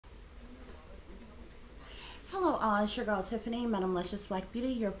all, it's your girl Tiffany, Madam Luscious Black Beauty,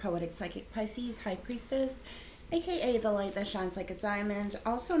 your poetic psychic Pisces High Priestess, aka the light that shines like a diamond,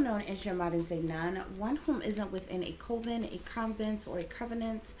 also known as your modern day nun, one whom isn't within a coven, a convent, or a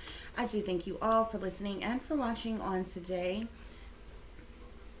covenant. I do thank you all for listening and for watching on today.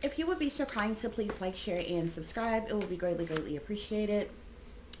 If you would be so kind to please like, share, and subscribe, it would be greatly appreciated.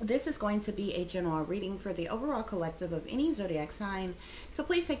 This is going to be a general reading for the overall collective of any zodiac sign. So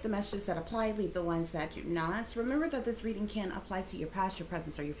please take the messages that apply, leave the ones that do not. Remember that this reading can apply to your past, your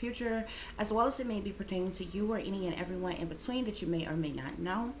present, or your future, as well as it may be pertaining to you or any and everyone in between that you may or may not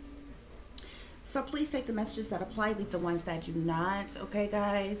know. So please take the messages that apply, leave the ones that do not. Okay,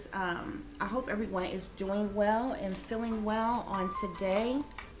 guys. I hope everyone is doing well and feeling well on today.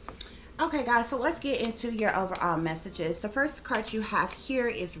 Okay, guys, so let's get into your overall messages. The first card you have here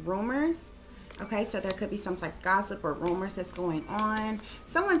is rumors. Okay, so there could be some type of gossip or rumors that's going on.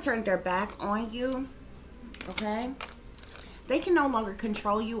 Someone turned their back on you. Okay, they can no longer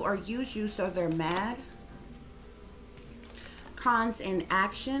control you or use you, so they're mad. Cons in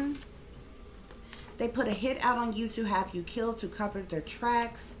action. They put a hit out on you to have you killed to cover their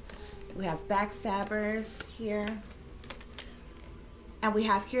tracks. We have backstabbers here. And we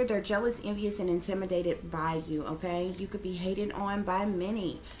have here, they're jealous, envious, and intimidated by you, okay? You could be hated on by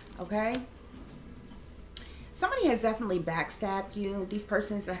many, okay? Somebody has definitely backstabbed you. These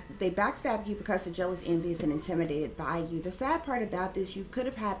persons, they backstabbed you because they're jealous, envious, and intimidated by you. The sad part about this, you could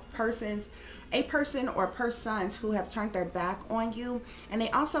have had a person or persons who have turned their back on you, and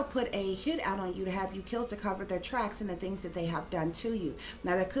they also put a hit out on you to have you killed to cover their tracks and the things that they have done to you.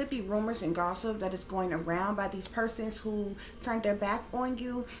 Now, there could be rumors and gossip that is going around by these persons who turned their back on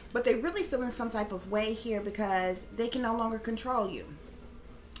you, but they really feel in some type of way here because they can no longer control you.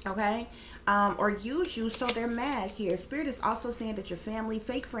 Okay, or use you, so they're mad here. Spirit is also saying that your family,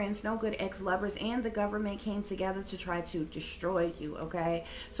 fake friends, no good ex-lovers, and the government came together to try to destroy you. Okay,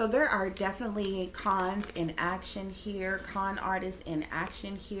 so there are definitely cons in action here, con artists in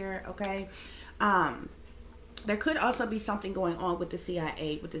action here. Okay, there could also be something going on with the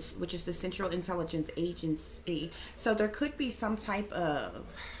CIA, with this, which is the Central Intelligence Agency. So there could be some type of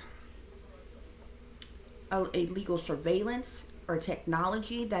illegal surveillance or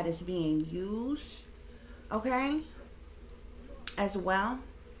technology that is being used, okay, as well.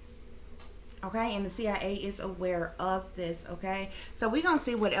 Okay, and the CIA is aware of this. Okay, so we're gonna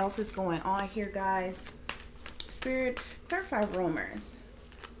see what else is going on here, guys. Spirit, clarify rumors.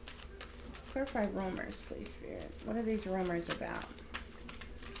 Clarify rumors, please, Spirit. What are these rumors about?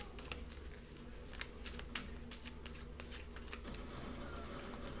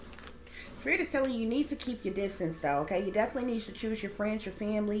 Spirit is telling you need to keep your distance, though, okay? You definitely need to choose your friends, your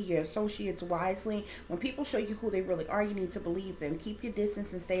family, your associates wisely. When people show you who they really are, you need to believe them. Keep your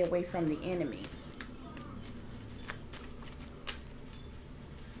distance and stay away from the enemy.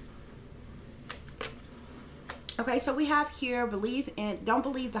 Okay, so we have here, don't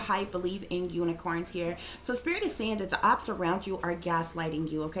believe the hype, believe in unicorns here. So Spirit is saying that the ops around you are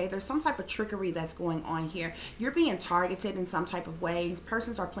gaslighting you, okay? There's some type of trickery that's going on here. You're being targeted in some type of ways.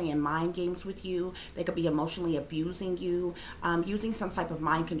 Persons are playing mind games with you. They could be emotionally abusing you, using some type of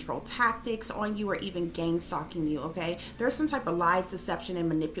mind control tactics on you, or even gang stalking you, okay? There's some type of lies, deception, and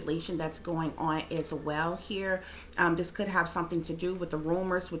manipulation that's going on as well here. This could have something to do with the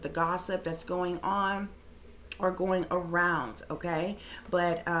rumors, with the gossip that's going on or going around, okay?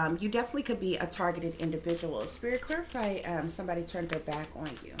 But you definitely could be a targeted individual. Spirit, clarify, somebody turned their back on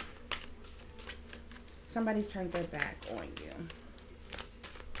you. Somebody turned their back on you.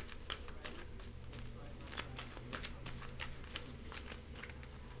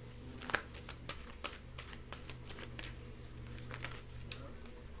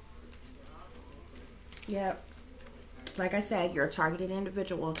 Yep. Like I said, you're a targeted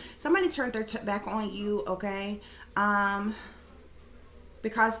individual. Somebody turned their back on you, okay?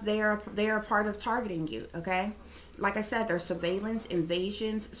 Because they are a part of targeting you, okay? Like I said, there's surveillance,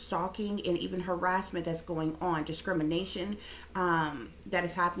 invasions, stalking, and even harassment that's going on. Discrimination that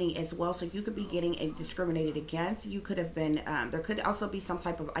is happening as well. So you could be getting discriminated against. You could have been, there could also be some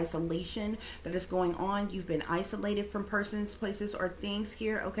type of isolation that is going on. You've been isolated from persons, places, or things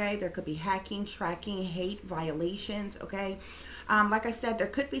here, okay? There could be hacking, tracking, hate, violations, okay? Like I said, there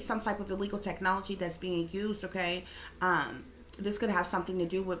could be some type of illegal technology that's being used, okay? This could have something to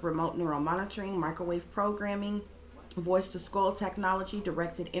do with remote neural monitoring, microwave programming, voice to skull technology,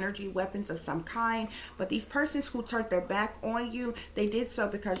 directed energy weapons of some kind. But these persons who turned their back on you, they did so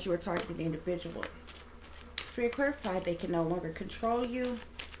because you're a targeted individual. Spirit, clarify, they can no longer control you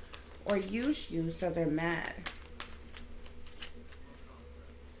or use you, so they're mad.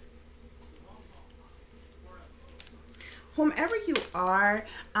 Whomever you are,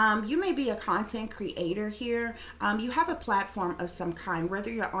 you may be a content creator here. You have a platform of some kind, whether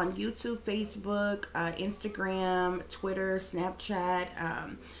you're on YouTube, Facebook, Instagram, Twitter,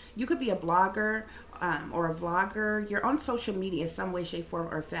 Snapchat. You could be a blogger or a vlogger. You're on social media in some way, shape,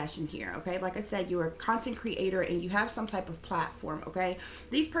 form, or fashion here, okay? Like I said, you're a content creator and you have some type of platform, okay?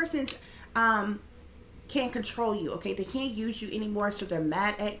 These persons can't control you, okay? They can't use you anymore, so they're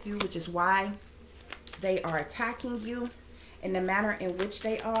mad at you, which is why they are attacking you in the manner in which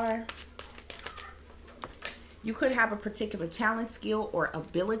they are. You could have a particular talent, skill, or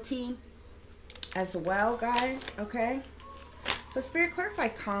ability as well, guys, okay? So Spirit, clarify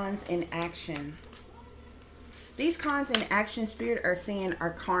cons in action. These cons in action, Spirit, are saying are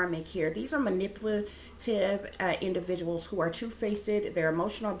karmic here. These are manipulative individuals who are two-faced. They're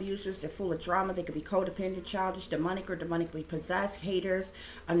emotional abusers. They're full of drama. They could be codependent, childish, demonic, or demonically possessed, haters,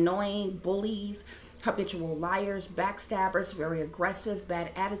 annoying, bullies, habitual liars, backstabbers, very aggressive,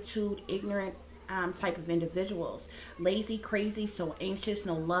 bad attitude, ignorant type of individuals. Lazy, crazy, so anxious,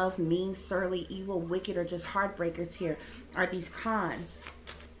 no love, mean, surly, evil, wicked, or just heartbreakers here are these cons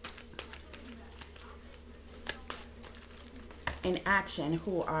in action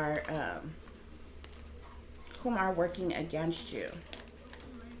whom are working against you.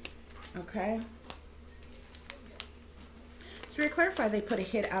 Okay? Spirit, clarify they put a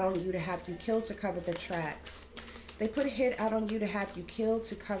hit out on you to have you killed to cover their tracks. They put a hit out on you to have you killed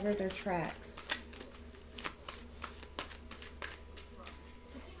to cover their tracks.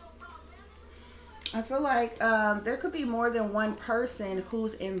 I feel like there could be more than one person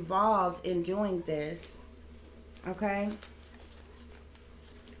who's involved in doing this. Okay?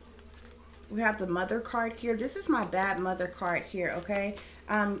 We have the mother card here. This is my bad mother card here, okay?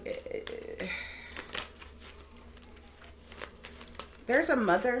 There's a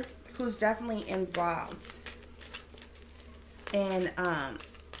mother who's definitely involved in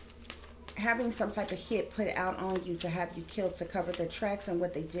having some type of hit put out on you to have you killed to cover their tracks and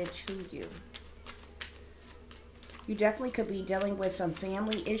what they did to you. You definitely could be dealing with some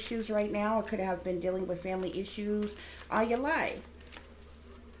family issues right now, or could have been dealing with family issues all your life.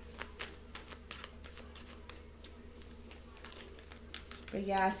 But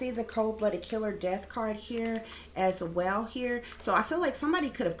yeah, I see the cold-blooded killer death card here as well here. So I feel like somebody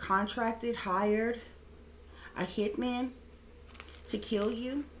could have contracted, hired a hitman to kill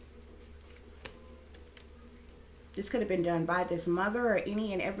you. This could have been done by this mother or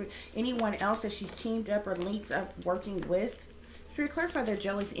anyone else that she's teamed up or linked up working with. Spirit, clarify they're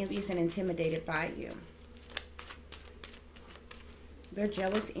jealous, envious, and intimidated by you. They're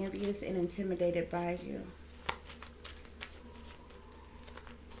jealous, envious, and intimidated by you.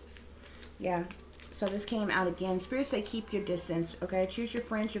 Yeah, so this came out again. Spirit say keep your distance, okay? Choose your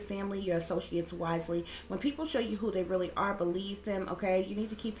friends, your family, your associates wisely. When people show you who they really are, believe them, okay? You need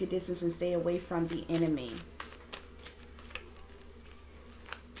to keep your distance and stay away from the enemy.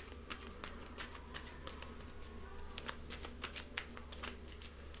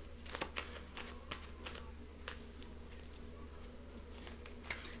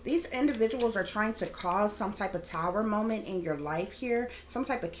 These individuals are trying to cause some type of tower moment in your life here. Some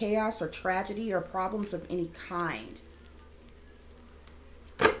type of chaos or tragedy or problems of any kind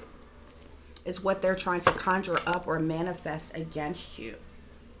is what they're trying to conjure up or manifest against you.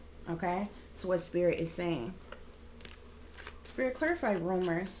 Okay? That's what Spirit is saying. Spirit, clarify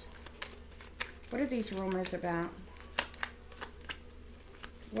rumors. What are these rumors about?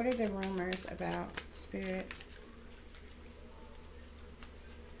 What are the rumors about, Spirit?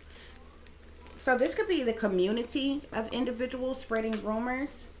 So this could be the community of individuals spreading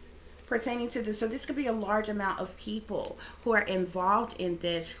rumors pertaining to this. So this could be a large amount of people who are involved in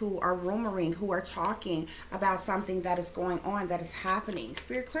this, who are rumoring, who are talking about something that is going on, that is happening.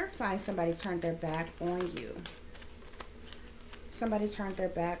 Spirit, clarify somebody turned their back on you. Somebody turned their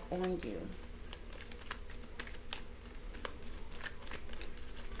back on you.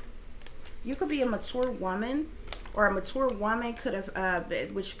 You could be a mature woman, or a mature woman could have,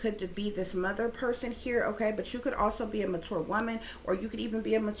 which could be this mother person here, okay? But you could also be a mature woman, or you could even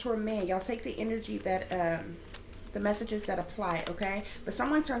be a mature man. Y'all take the energy that, the messages that apply, okay? But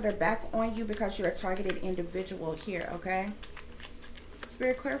someone turned their back on you because you're a targeted individual here, okay?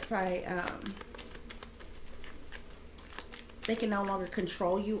 Spirit, clarify, they can no longer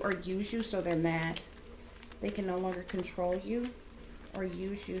control you or use you, so they're mad. They can no longer control you or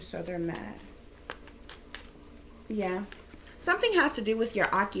use you, so they're mad. Yeah, something has to do with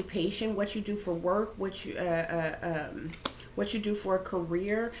your occupation, what you do for work, what you, what you do for a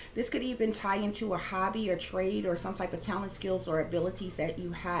career. This could even tie into a hobby or trade or some type of talent, skills, or abilities that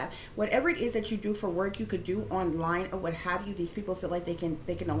you have. Whatever it is that you do for work, you could do online or what have you. These people feel like they can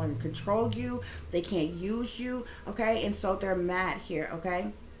no longer control you. They can't use you, okay? And so they're mad here,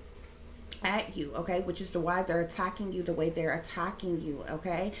 okay? At you, okay, which is the why they're attacking you the way they're attacking you,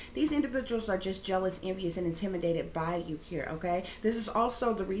 okay? These individuals are just jealous, envious, and intimidated by you here, okay? This is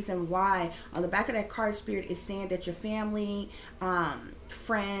also the reason why on the back of that card, Spirit is saying that your family,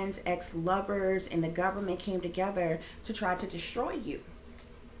 friends, ex-lovers, and the government came together to try to destroy you.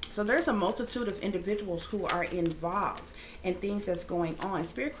 So there's a multitude of individuals who are involved in things that's going on.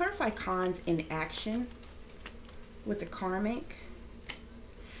 Spirit, clarify cons in action with the karmic.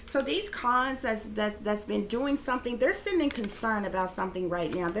 So these cons that's been doing something, they're sending concern about something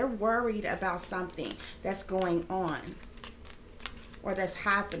right now. They're worried about something that's going on or that's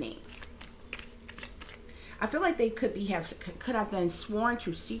happening. I feel like they could have been sworn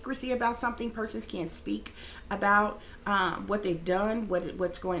to secrecy about something. Persons can't speak about what they've done,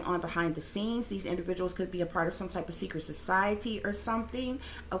 what's going on behind the scenes. These individuals could be a part of some type of secret society or something,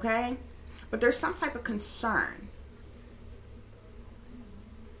 okay? But there's some type of concern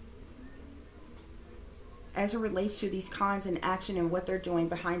as it relates to these cons in action and what they're doing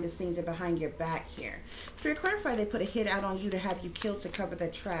behind the scenes and behind your back here. Spirit, clarify they put a hit out on you to have you killed to cover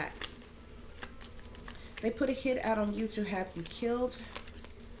their tracks. They put a hit out on you to have you killed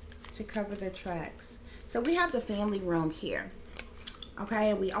to cover their tracks. So we have the family room here.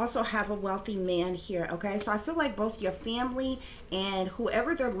 Okay, and we also have a wealthy man here, okay? So I feel like both your family and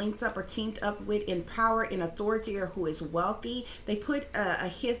whoever they're linked up or teamed up with in power, in authority, or who is wealthy, they put a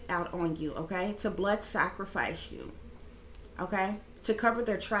hit out on you, okay? To blood sacrifice you, okay? To cover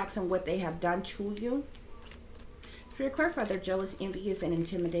their tracks and what they have done to you. Spirit, clarify they're jealous, envious, and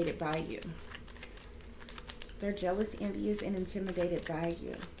intimidated by you. They're jealous, envious, and intimidated by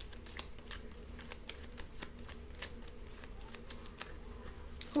you.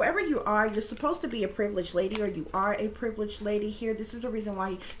 Whoever you are, you're supposed to be a privileged lady, or you are a privileged lady here. This is the reason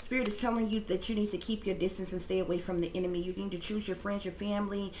why Spirit is telling you that you need to keep your distance and stay away from the enemy. You need to choose your friends, your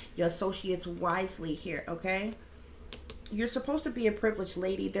family, your associates wisely here, okay? You're supposed to be a privileged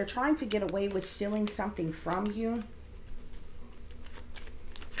lady. They're trying to get away with stealing something from you.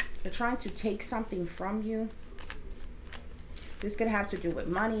 They're trying to take something from you. This could have to do with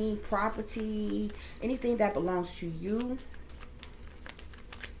money, property, anything that belongs to you.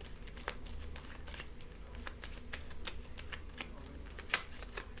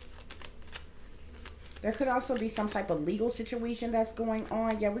 There could also be some type of legal situation that's going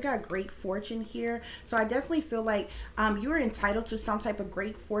on. Yeah, we got great fortune here. So I definitely feel like you're entitled to some type of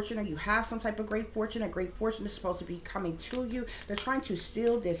great fortune, or you have some type of great fortune. A great fortune is supposed to be coming to you. They're trying to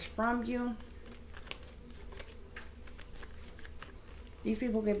steal this from you. These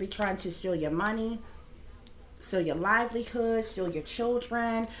people could be trying to steal your money, steal your livelihood, steal your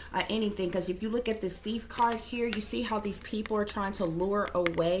children, anything. Because if you look at this thief card here, you see how these people are trying to lure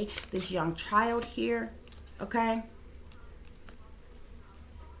away this young child here, okay?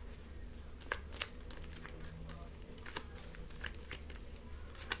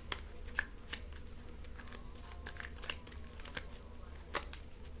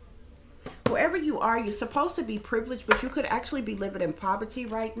 Whoever you are, you're supposed to be privileged, but you could actually be living in poverty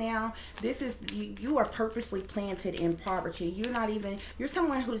right now. This is, you are purposely planted in poverty. You're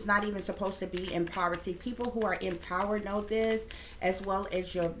someone who's not even supposed to be in poverty. People who are in power know this, as well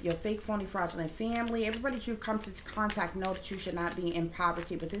as your fake, phony, fraudulent family. Everybody that you've come to contact know that you should not be in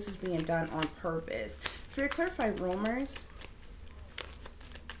poverty, but this is being done on purpose. Spirit, clarify rumors.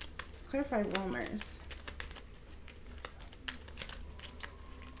 Clarify rumors.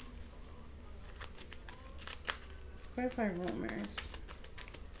 Clarify rumors.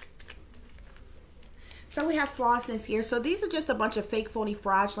 So we have falseness here. So these are just a bunch of fake, phony,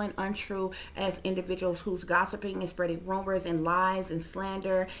 fraudulent, untrue as individuals who's gossiping and spreading rumors and lies and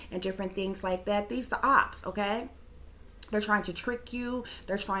slander and different things like that. These are the ops, okay? They're trying to trick you.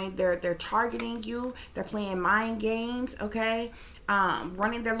 They're targeting you. They're playing mind games, okay?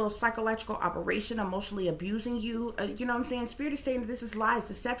 Running their little psychological operation, emotionally abusing you. You know what I'm saying? Spirit is saying that this is lies,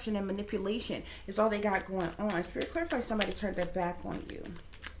 deception, and manipulation is all they got going on. Spirit, clarify somebody turned their back on you.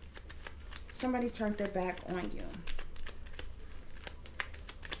 Somebody turned their back on you.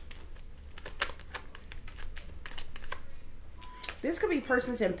 This could be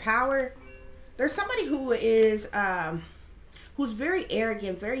persons in power. There's somebody who is, who's very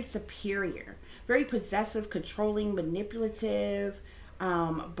arrogant, very superior, very possessive, controlling, manipulative,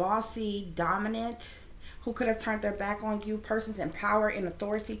 bossy, dominant, who could have turned their back on you. Persons in power and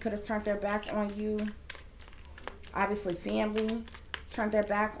authority could have turned their back on you. Obviously, family turned their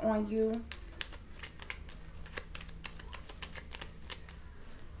back on you.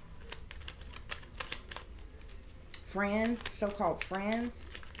 Friends, so-called friends,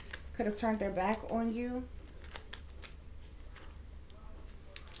 could have turned their back on you.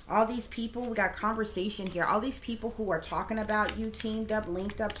 All these people, we got conversation here. All these people who are talking about you, teamed up,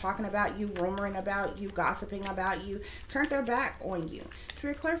 linked up, talking about you, rumoring about you, gossiping about you, turned their back on you.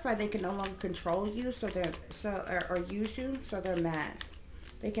 To clarify, they can no longer control you, or use you, so they're mad.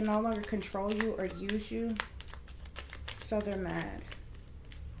 They can no longer control you or use you, so they're mad.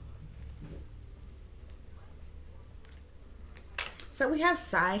 So we have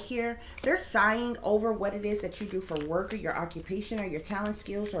sigh here. They're sighing over what it is that you do for work or your occupation or your talent,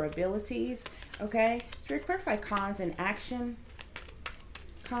 skills, or abilities. Okay. So we clarify cons and action.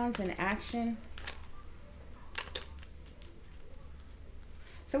 Cons and action.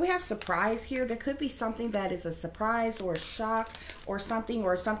 So we have surprise here. There could be something that is a surprise or a shock or something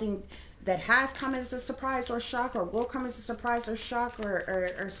that has come as a surprise or shock or will come as a surprise or shock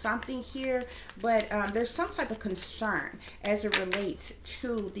or something here. But there's some type of concern as it relates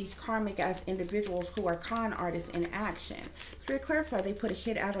to these karmic as individuals who are con artists in action. So to clarify, they put a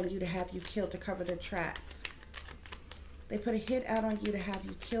hit out on you to have you killed to cover their tracks. They put a hit out on you to have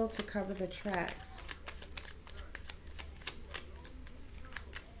you killed to cover the tracks.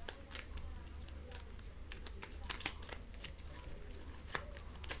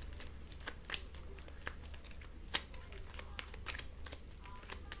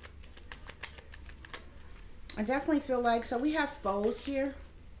 I definitely feel like, so we have foes here.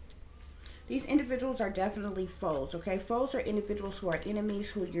 These individuals are definitely foes, okay? Foes are individuals who are enemies,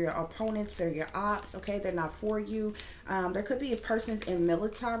 who are your opponents, they're your ops, okay? They're not for you. There could be a person in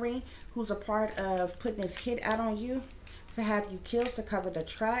military who's a part of putting this hit out on you to have you killed to cover the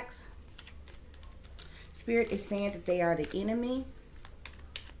tracks. Spirit is saying that they are the enemy.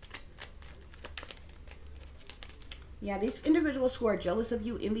 Yeah, these individuals who are jealous of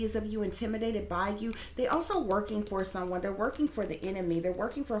you, envious of you, intimidated by you, they also working for someone. They're working for the enemy. They're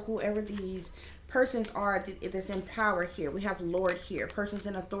working for whoever these persons are that's in power here. We have Lord here, persons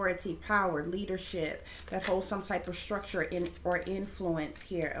in authority, power, leadership, that holds some type of structure or influence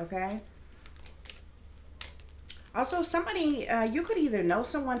here, okay? Also, somebody, you could either know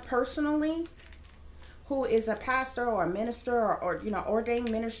someone personally who is a pastor or a minister or you know,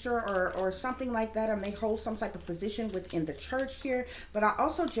 ordained minister or something like that, or may hold some type of position within the church here. But I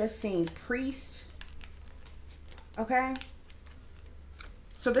also just seen priest, okay?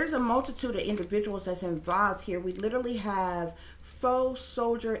 So there's a multitude of individuals that's involved here. We literally have foe,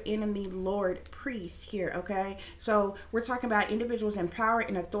 soldier, enemy, lord, priest here, okay? So we're talking about individuals in power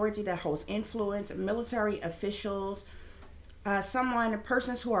and authority that holds influence, military officials,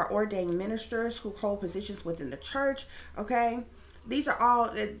 persons who are ordained ministers who hold positions within the church, okay? These are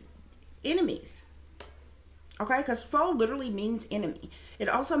all enemies, okay? Because foe literally means enemy. It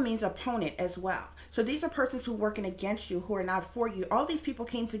also means opponent as well. So these are persons who are working against you, who are not for you. All these people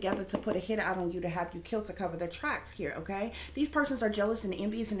came together to put a hit out on you to have you killed to cover their tracks here, okay? These persons are jealous and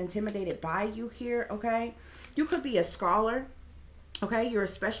envious and intimidated by you here, okay? You could be a scholar. Okay, you're a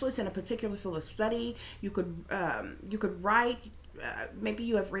specialist in a particular field of study. You could write. Maybe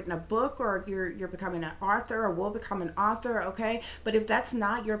you have written a book, or you're becoming an author, or will become an author. Okay, but if that's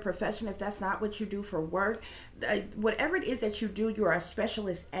not your profession, if that's not what you do for work, whatever it is that you do, you're a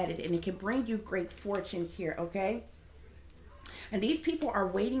specialist at it, and it can bring you great fortune here. Okay. And these people are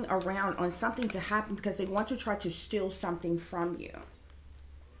waiting around on something to happen because they want to try to steal something from you.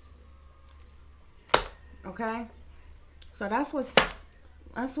 Okay. So that's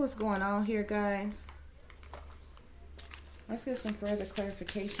what's going on here, guys. Let's get some further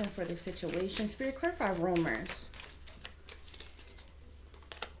clarification for the situation. Spirit, clarify rumors.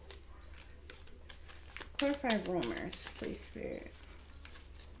 Clarify rumors, please, Spirit.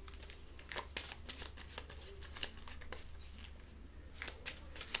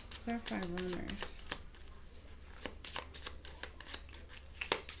 Clarify rumors.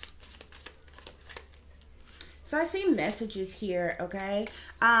 So I see messages here, okay?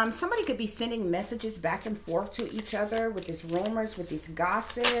 Somebody could be sending messages back and forth to each other with these rumors, with this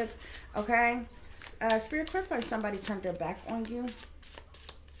gossip, okay? Spirit, clarify somebody turned their back on you.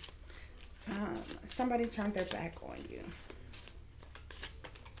 Somebody turned their back on you.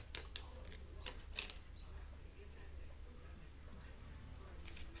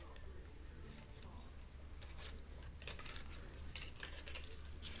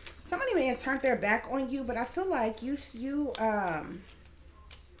 Somebody may have turned their back on you, but I feel like you still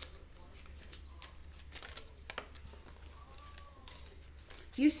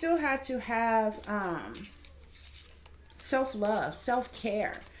had to have self-love,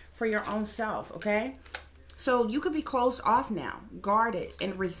 self-care for your own self, okay? So you could be closed off now, guarded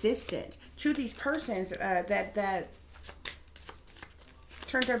and resistant to these persons that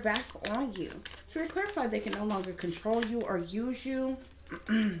turned their back on you. Spirit, clarify they can no longer control you or use you.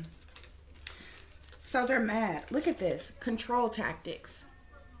 So they're mad. Look at this. Control tactics.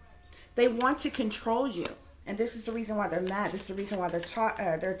 They want to control you. And this is the reason why they're mad. This is the reason why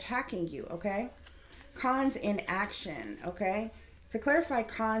they're attacking you, okay? Cons in action, okay? To clarify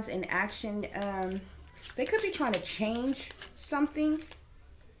cons in action, they could be trying to change something.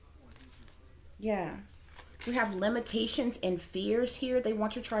 Yeah. We have limitations and fears here. They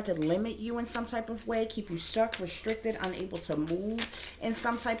want to try to limit you in some type of way, keep you stuck, restricted, unable to move in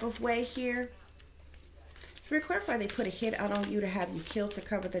some type of way here. Spirit, clarify they put a hit out on you to have you killed to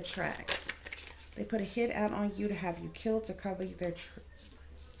cover the tracks. They put a hit out on you to have you killed to cover their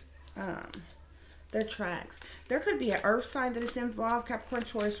tracks. There could be an earth sign that is involved, Capricorn,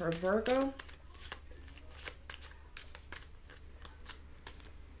 Taurus, or Virgo.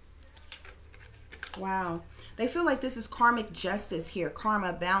 Wow. They feel like this is karmic justice here.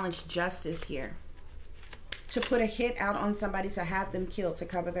 Karma, balance, justice here. To put a hit out on somebody to have them killed to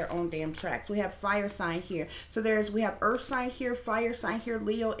cover their own damn tracks. We have fire sign here. So we have earth sign here, fire sign here,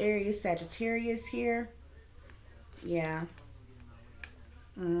 Leo, Aries, Sagittarius here. Yeah.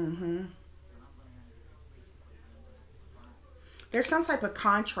 There's some type of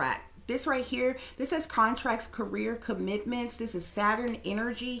contract. This right here, this says contracts, career, commitments. This is Saturn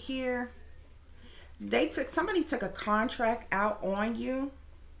energy here. Somebody took a contract out on you.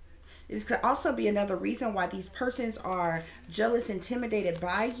 This could also be another reason why these persons are jealous, intimidated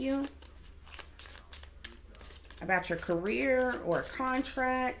by you about your career or a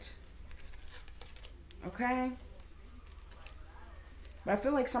contract. Okay? But I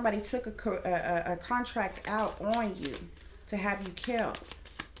feel like somebody took a contract out on you to have you killed.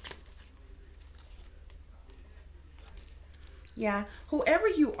 Yeah. Whoever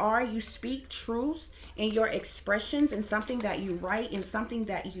you are, you speak truth in your expressions and something that you write and something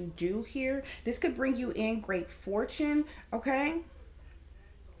that you do here. This could bring you in great fortune, okay?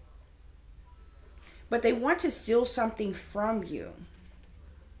 But they want to steal something from you.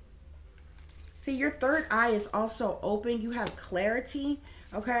 See, your third eye is also open. You have clarity,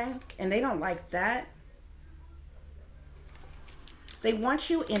 okay? And they don't like that. They want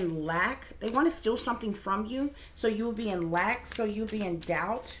you in lack. They want to steal something from you. So you will be in lack. So you'll be in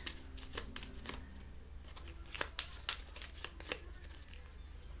doubt.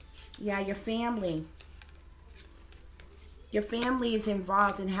 Yeah, your family. Your family is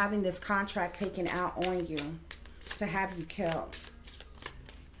involved in having this contract taken out on you to have you killed.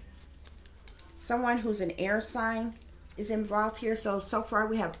 Someone who's an air sign is involved here. So far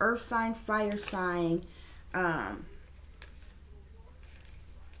we have earth sign, fire sign, oh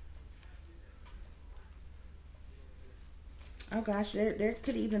gosh, there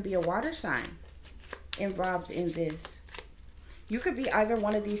could even be a water sign involved in this. You could be either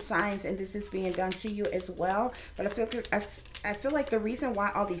one of these signs and this is being done to you as well. But I feel like the reason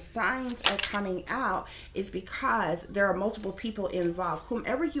why all these signs are coming out is because there are multiple people involved.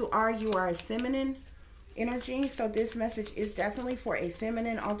 Whomever you are a feminine energy. So this message is definitely for a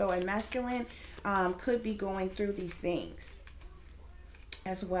feminine, although a masculine could be going through these things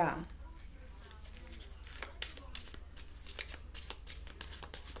as well.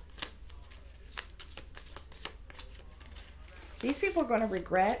 These people are going to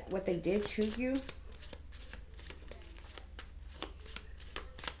regret what they did to you.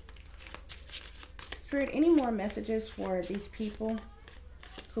 Spirit, any more messages for these people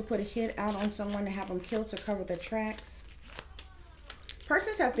who put a hit out on someone to have them killed to cover their tracks?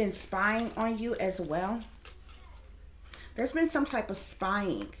 Persons have been spying on you as well. There's been some type of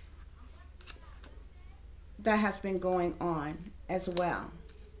spying that has been going on as well.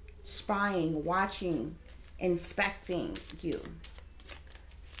 Spying, watching, inspecting you.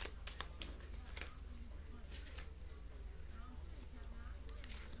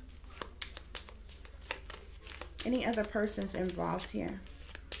 Any other persons involved here?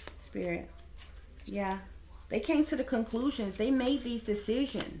 Spirit. Yeah. They came to the conclusions. They made these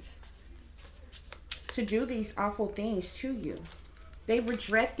decisions to do these awful things to you. They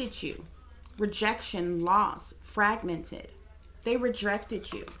rejected you. Rejection, loss, fragmented. They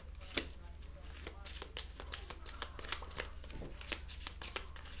rejected you.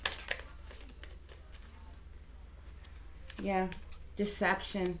 Yeah,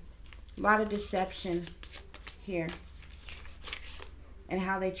 deception, a lot of deception here, and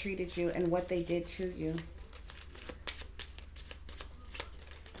how they treated you and what they did to you.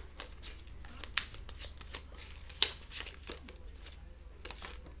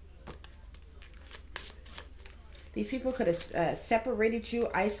 These people could have separated you,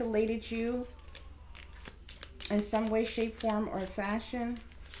 isolated you in some way, shape, form, or fashion.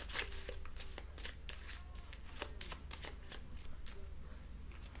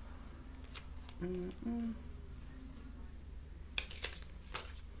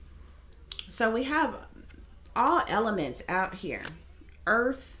 So we have all elements out here: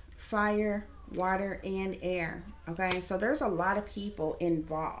 earth, fire, water, and air. Okay, so there's a lot of people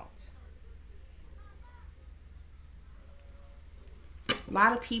involved. A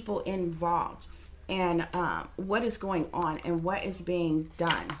lot of people involved. And what is going on and what is being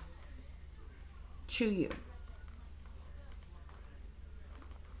done to you.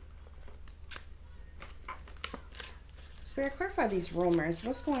 Spirit, clarify these rumors.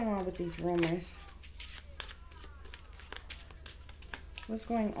 What's going on with these rumors? What's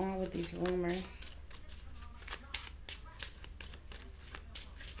going on with these rumors?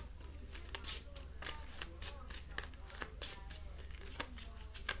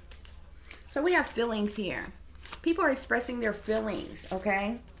 So we have feelings here. People are expressing their feelings,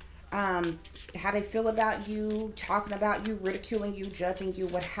 okay? How they feel about you, talking about you, ridiculing you, judging you,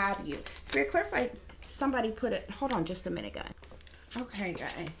 what have you. Spirit, clarify. Somebody put it. Hold on just a minute, guys. Okay,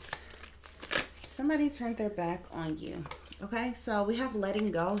 guys. Somebody turned their back on you. Okay, so we have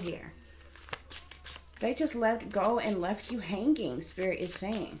letting go here. They just let go and left you hanging, Spirit is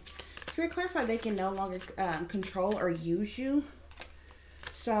saying. Spirit, clarify they can no longer control or use you.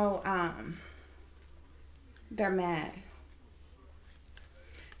 So, they're mad.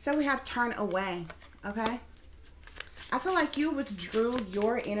 So we have turn away, okay? I feel like you withdrew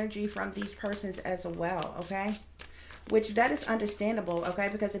your energy from these persons as well, okay? Which that is understandable, okay?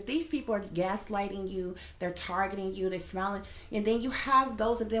 Because if these people are gaslighting you, they're targeting you, they're smiling, and then you have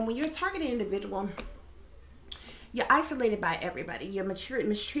those of them, when you're a targeted individual, you're isolated by everybody. You're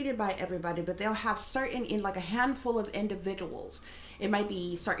mistreated by everybody, but they'll have certain, in like a handful of individuals. It might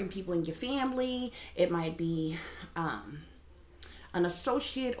be certain people in your family. It might be an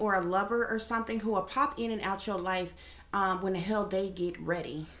associate or a lover or something who will pop in and out your life when the hell they get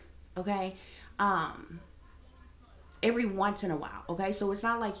ready, okay? Every once in a while, okay? So it's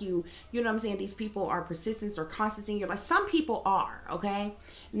not like you know what I'm saying, these people are persistent or constant in your life. Some people are, okay?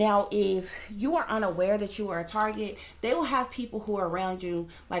 Now, if you are unaware that you are a target, they will have people who are around you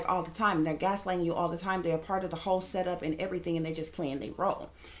like all the time. They're gaslighting you all the time. They're part of the whole setup and everything, and they're just playing their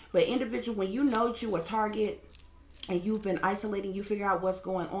role. But individual, when you know that you are a target and you've been isolating, you figure out what's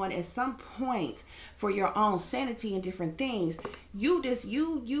going on at some point for your own sanity and different things, you just,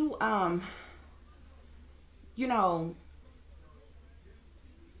 you know,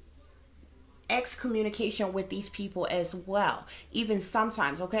 excommunication with these people as well, even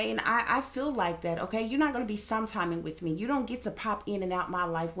sometimes, okay? And I feel like that, okay? You're not going to be sometiming with me. You don't get to pop in and out my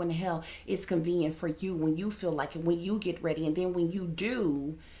life when the hell it's convenient for you, when you feel like it, when you get ready. And then when you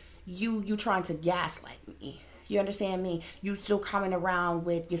do, you trying to gaslight me. You understand me? You still coming around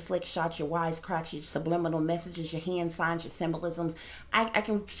with your slick shots, your wisecracks, your subliminal messages, your hand signs, your symbolisms. I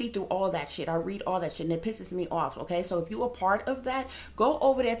can see through all that shit. I read all that shit, and it pisses me off, okay? So if you're a part of that, go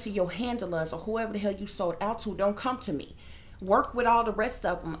over there to your handlers or whoever the hell you sold out to. Don't come to me. Work with all the rest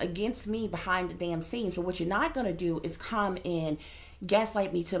of them against me behind the damn scenes. But what you're not going to do is come and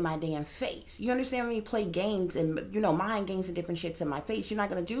gaslight me to my damn face. You understand me? Play games and, you know, mind games and different shit to my face. You're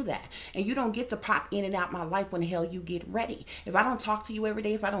not going to do that. And you don't get to pop in and out my life when the hell you get ready. If I don't talk to you every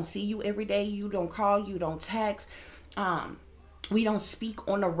day, if I don't see you every day, you don't call, you don't text, we don't speak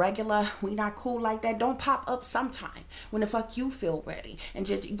on a regular, we not cool like that, don't pop up sometime when the fuck you feel ready and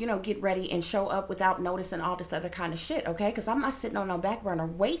just, you know, get ready and show up without notice and all this other kind of shit, okay? Because I'm not sitting on no back burner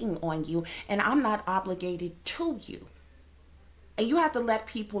waiting on you, and I'm not obligated to you. And you have to let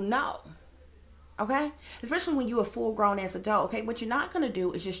people know, okay? Especially when you're a full-grown ass adult, okay? What you're not going to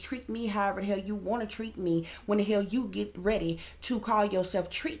do is just treat me however the hell you want to treat me when the hell you get ready to call yourself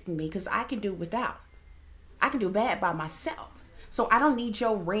treating me, because I can do without. I can do bad by myself. So I don't need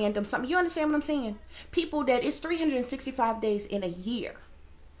your random something. You understand what I'm saying? People that it's 365 days in a year.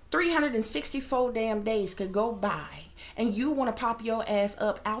 364 damn days could go by and you want to pop your ass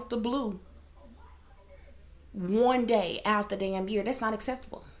up out the blue one day out the damn year. That's not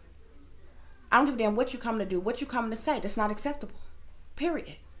acceptable. I don't give a damn what you come to do, what you come to say. That's not acceptable.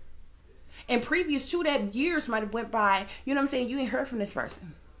 Period. And previous to that, years might have went by. You know what I'm saying? You ain't heard from this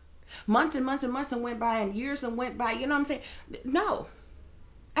person. Months and months and months and went by, and years and went by. You know what I'm saying? No,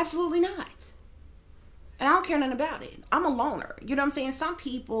 absolutely not. And I don't care nothing about it. I'm a loner. You know what I'm saying? Some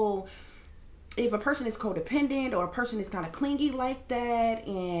people, if a person is codependent or a person is kind of clingy like that,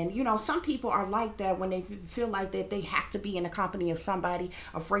 and you know, some people are like that when they feel like that they have to be in the company of somebody,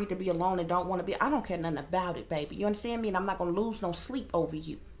 afraid to be alone and don't want to be. I don't care nothing about it, baby. You understand me? And I'm not going to lose no sleep over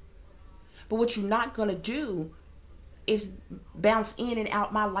you. But what you're not going to do is bounce in and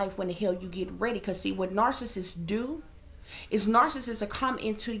out my life when the hell you get ready. Because see, what narcissists do is narcissists will come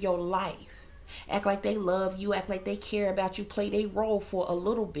into your life, act like they love you, act like they care about you, play their role for a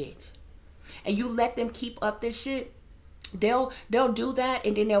little bit. And you let them keep up this shit, they'll do that,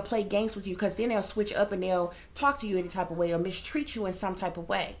 and then they'll play games with you, because then they'll switch up and they'll talk to you any type of way or mistreat you in some type of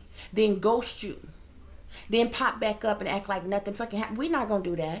way, then ghost you, then pop back up and act like nothing fucking happened. We're not gonna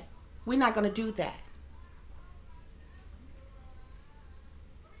do that. We're not gonna do that.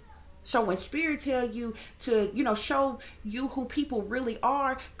 So when spirit tell you to, you know, show you who people really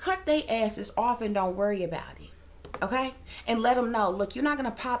are, cut their asses off and don't worry about it. Okay? And let them know, look, you're not going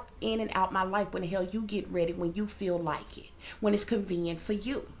to pop in and out my life when the hell you get ready, when you feel like it, when it's convenient for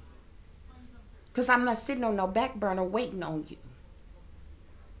you. Because I'm not sitting on no back burner waiting on you.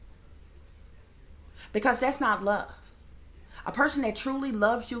 Because that's not love. A person that truly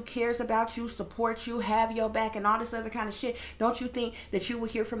loves you, cares about you, supports you, have your back, and all this other kind of shit, don't you think that you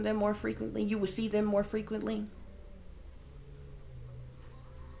would hear from them more frequently? You would see them more frequently?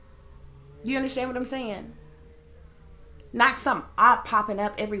 You understand what I'm saying? Not some odd popping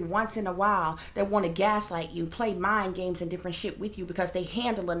up every once in a while that want to gaslight you, play mind games and different shit with you because they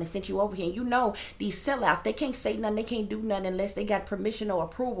handling and sent you over here. And you know these sellouts, they can't say nothing, they can't do nothing unless they got permission or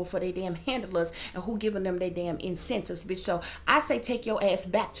approval for their damn handlers and who giving them their damn incentives, bitch. So I say take your ass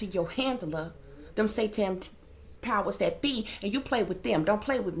back to your handler, them Satan powers that be, and you play with them. Don't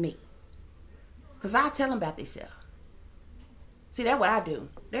play with me. Because I tell them about themselves. See, that's what I do.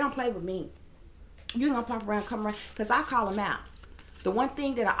 They don't play with me. You gonna pop around, come around, because I call them out. The one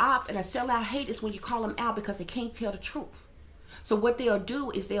thing that an op and a sellout hate is when you call them out because they can't tell the truth. So what they'll do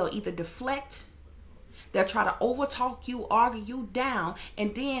is they'll either deflect, they'll try to overtalk you, argue you down,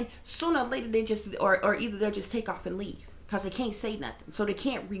 and then sooner or later they just, or either they'll just take off and leave because they can't say nothing. So they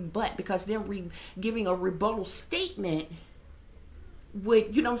can't rebut, because them giving a rebuttal statement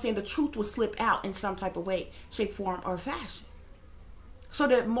would, you know what I'm saying, the truth will slip out in some type of way, shape, form, or fashion. So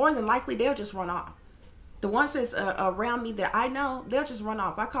that more than likely they'll just run off. The ones that's around me that I know, they'll just run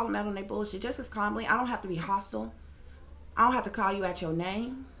off. I call them out on their bullshit just as calmly. I don't have to be hostile. I don't have to call you out your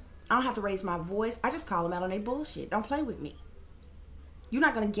name. I don't have to raise my voice. I just call them out on their bullshit. Don't play with me. You're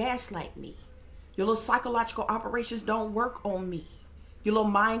not going to gaslight me. Your little psychological operations don't work on me. Your little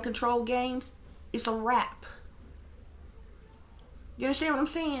mind control games, it's a wrap. You understand what I'm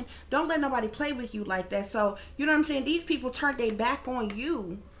saying? Don't let nobody play with you like that. So, you know what I'm saying? These people turn their back on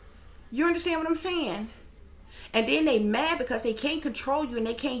you. You understand what I'm saying? And then they mad because they can't control you and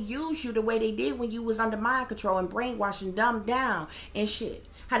they can't use you the way they did when you was under mind control and brainwashing, dumbed down and shit.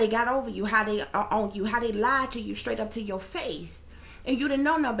 How they got over you, how they on you, how they lied to you straight up to your face. And you didn't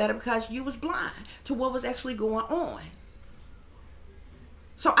know no better because you was blind to what was actually going on.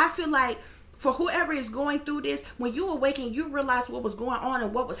 So I feel like for whoever is going through this, when you awaken, you realize what was going on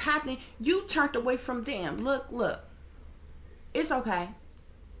and what was happening, you turned away from them. Look. It's okay.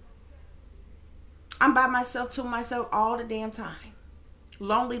 I'm by myself to myself all the damn time.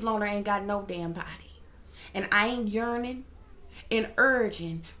 Lonely loner ain't got no damn body. And I ain't yearning and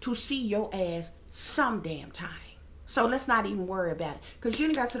urging to see your ass some damn time. So let's not even worry about it. Because you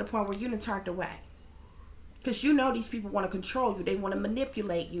done got to the point where you done turned away. Because you know these people want to control you. They want to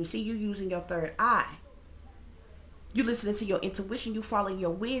manipulate you. See, you using your third eye. You listening to your intuition. You following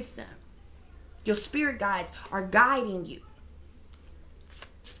your wisdom. Your spirit guides are guiding you.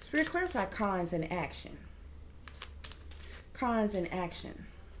 Spirit, clarify cons in action. Cons in action.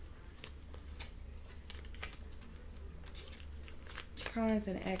 Cons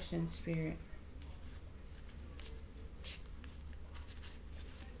in action, Spirit.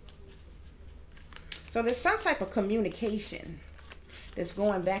 So there's some type of communication that's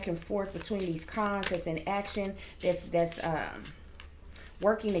going back and forth between these cons that's in action, that's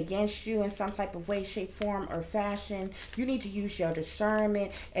working against you in some type of way, shape, form, or fashion. You need to use your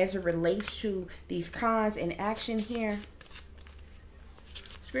discernment as it relates to these cons in action here.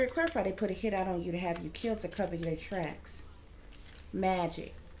 Spirit, clarify they put a hit out on you to have you killed to cover their tracks.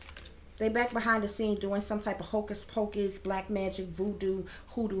 Magic. They back behind the scene doing some type of hocus pocus, black magic, voodoo,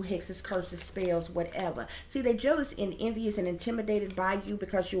 hoodoo, hexes, curses, spells, whatever. See, they're jealous and envious and intimidated by you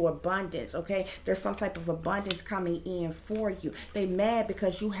because you're abundance, okay? There's some type of abundance coming in for you. They mad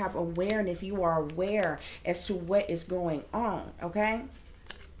because you have awareness. You are aware as to what is going on, okay?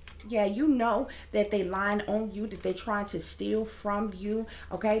 Yeah, you know that they lying on you, that they're trying to steal from you,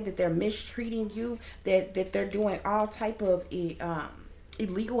 okay? That they're mistreating you, that they're doing all type of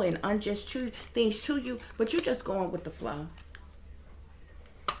illegal and unjust things to you, but you're just going with the flow.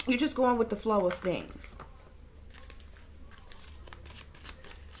 You're just going with the flow of things.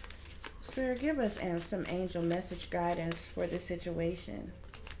 Spirit, give us some angel message guidance for this situation.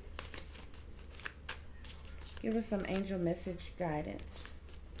 Give us some angel message guidance.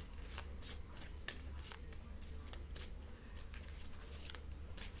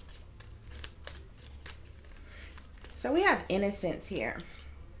 So we have innocence here.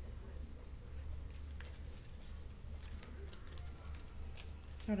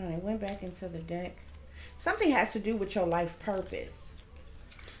 Hold on, it went back into the deck. Something has to do with your life purpose,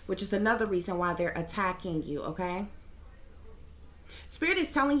 which is another reason why they're attacking you, okay? Spirit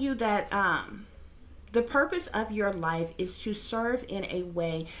is telling you that the purpose of your life is to serve in a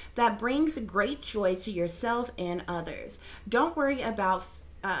way that brings great joy to yourself and others. Don't worry about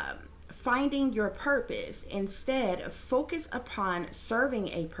finding your purpose. Instead, focus upon serving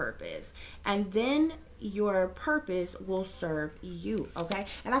a purpose, and then your purpose will serve you, okay?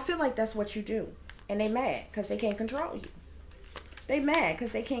 And I feel like that's what you do. And they mad because they can't control you. They mad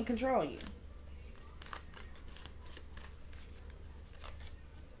because they can't control you.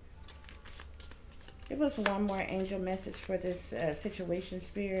 Give us one more angel message for this situation,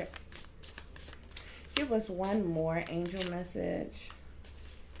 Spirit. Give us one more angel message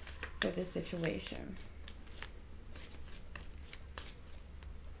for this situation.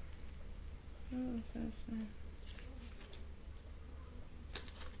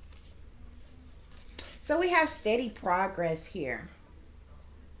 So we have steady progress here.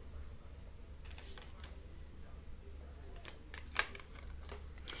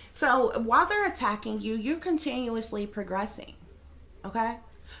 So while they're attacking you, you're continuously progressing. Okay?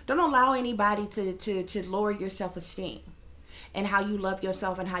 Don't allow anybody to lower your self-esteem and how you love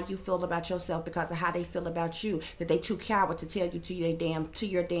yourself and how you feel about yourself because of how they feel about you. That they too coward to tell you to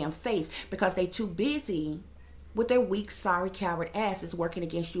your damn face because they too busy with their weak, sorry, coward asses working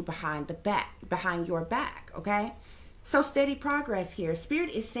against you behind your back. Okay? So steady progress here. Spirit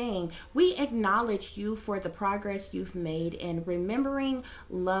is saying, we acknowledge you for the progress you've made in remembering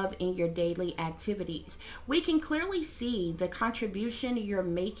love in your daily activities. We can clearly see the contribution you're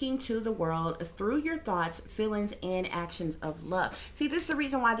making to the world through your thoughts, feelings, and actions of love. See, this is the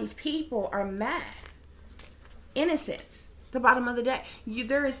reason why these people are mad. Innocence. The bottom of the deck.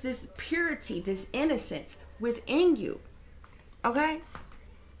 There is this purity, this innocence within you. Okay?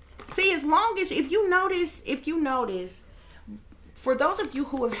 See, as long as, if you notice, for those of you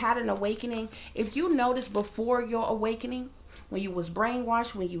who have had an awakening, if you notice before your awakening, when you was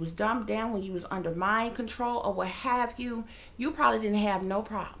brainwashed, when you was dumbed down, when you was under mind control or what have you, you probably didn't have no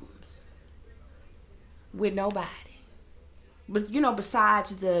problems with nobody. But, you know,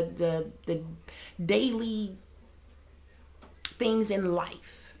 besides the daily things in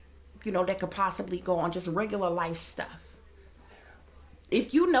life, you know, that could possibly go on, just regular life stuff.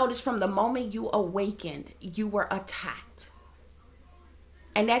 If you notice from the moment you awakened, you were attacked.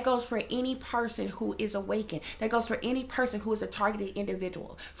 And that goes for any person who is awakened. That goes for any person who is a targeted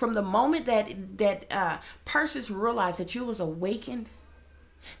individual. From the moment that persons realized that you was awakened,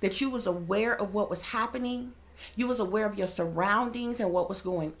 that you was aware of what was happening, you was aware of your surroundings and what was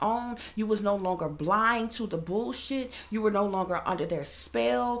going on. You was no longer blind to the bullshit. You were no longer under their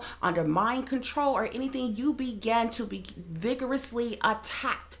spell, under mind control or anything. You began to be vigorously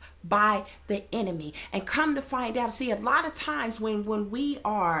attacked by the enemy. And come to find out, see, a lot of times when we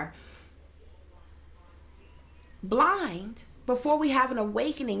are blind, before we have an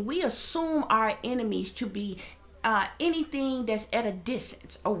awakening, we assume our enemies to be anything that's at a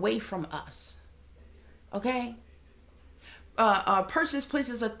distance away from us. Okay? Persons,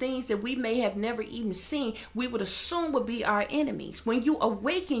 places, or things that we may have never even seen, we would assume would be our enemies. When you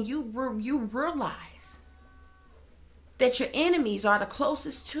awaken, you realize that your enemies are the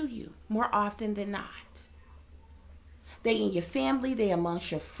closest to you more often than not. They in your family, they amongst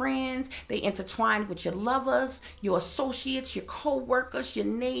your friends, they intertwined with your lovers, your associates, your co-workers, your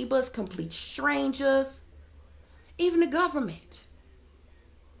neighbors, complete strangers, even the government.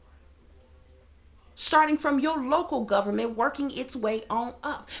 Starting from your local government, working its way on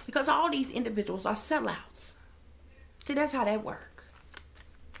up. Because all these individuals are sellouts. See, that's how that works.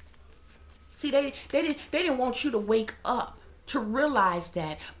 See, they didn't want you to wake up to realize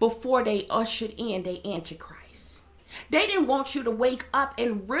that before they ushered in the Antichrist. They didn't want you to wake up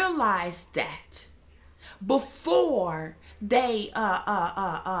and realize that before they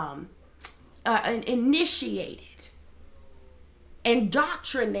initiated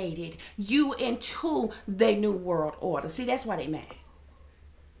indoctrinated you into the new world order. See, that's why they mad.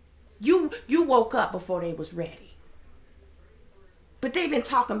 You woke up before they was ready. But they've been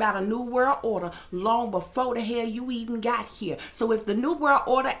talking about a new world order long before the hell you even got here. So if the new world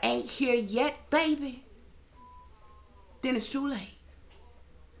order ain't here yet, baby, then it's too late.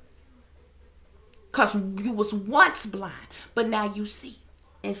 Because you was once blind, but now you see.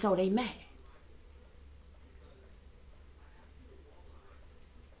 And so they mad.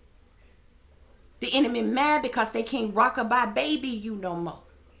 The enemy mad because they can't rock-a-bye baby you no more.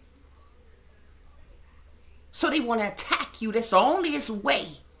 So they want to attack you. That's the only way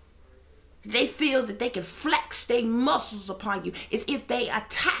they feel that they can flex their muscles upon you is if they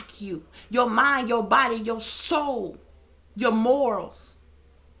attack you. Your mind, your body, your soul, your morals,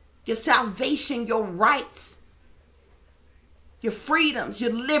 your salvation, your rights, your freedoms,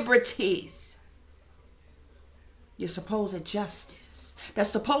 your liberties, your supposed justice. That's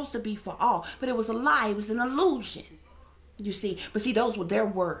supposed to be for all, but it was a lie. It was an illusion, you see. But see, those were their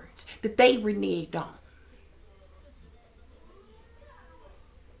words that they reneged on.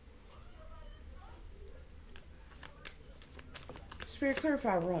 Spirit,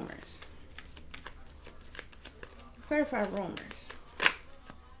 clarify rumors. Clarify rumors.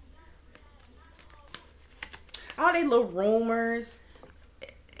 All they little rumors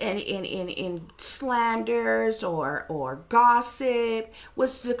and slanders or gossip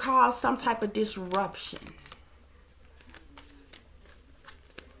was to cause some type of disruption.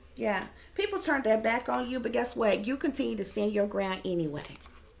 Yeah. People turned their back on you, but guess what? You continue to stand your ground anyway.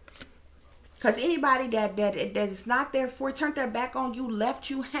 Because anybody that is not there for, turned their back on you, left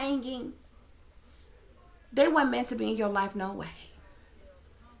you hanging, they weren't meant to be in your life no way.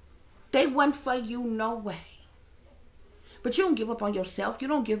 They weren't for you no way. But you don't give up on yourself. You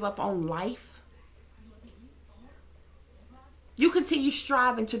don't give up on life. You continue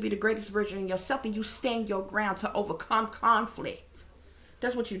striving to be the greatest version of yourself, and you stand your ground to overcome conflict.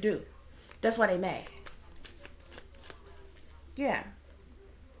 That's what you do. That's why they mad. Yeah.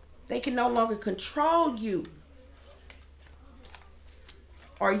 They can no longer control you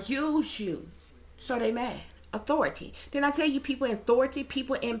or use you. So they mad. Authority. Didn't I tell you people in authority,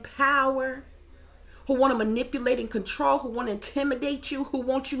 people in power, who want to manipulate and control, who want to intimidate you, who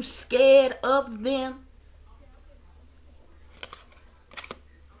want you scared of them?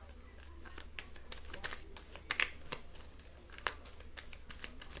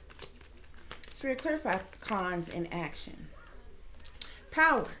 Spirit, clarify cons in action.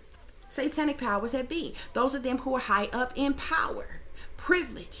 Power. Satanic powers that be. Those of them who are high up in power.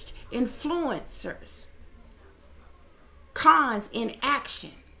 Privileged. Influencers. Cons in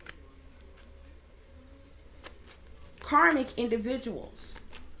action. Karmic individuals.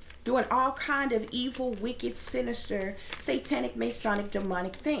 Doing all kind of evil, wicked, sinister, satanic, masonic,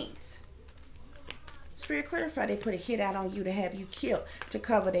 demonic things. Spirit, clarify they put a hit out on you to have you killed to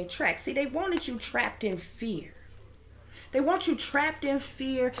cover their tracks. See, they wanted you trapped in fear. They want you trapped in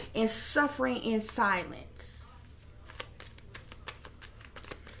fear and suffering in silence.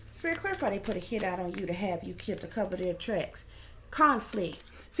 Spirit, clarify they put a hit out on you to have you killed to cover their tracks. Conflict.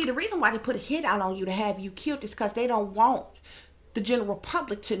 See, the reason why they put a hit out on you to have you killed is because they don't want the general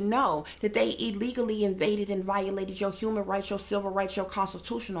public to know that they illegally invaded and violated your human rights, your civil rights, your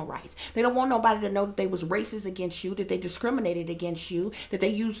constitutional rights. They don't want nobody to know that they was racist against you, that they discriminated against you, that they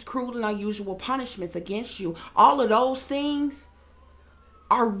used cruel and unusual punishments against you. All of those things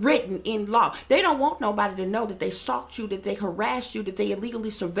are written in law. They don't want nobody to know that they stalked you, that they harassed you, that they illegally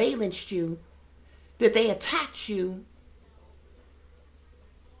surveillanced you, that they attacked you,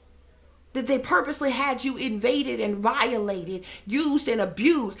 that they purposely had you invaded and violated, used and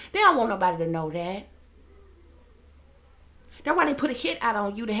abused. They don't want nobody to know that. That's why they put a hit out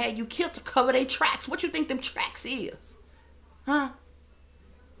on you to have you killed to cover their tracks. What you think them tracks is? Huh?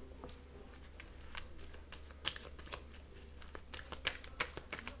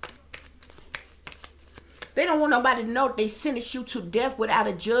 They don't want nobody to know that they sentenced you to death without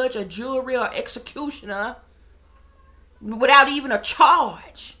a judge or jury or executioner, without even a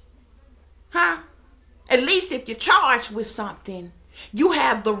charge. Huh? At least if you're charged with something, you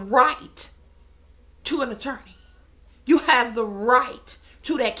have the right to an attorney. You have the right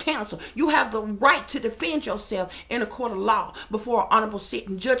to that counsel. You have the right to defend yourself in a court of law before an honorable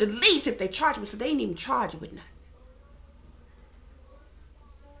sitting judge. At least if they charge you with, so they ain't even charge you with nothing.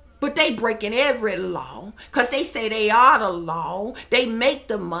 But they breaking every law because they say they are the law. They make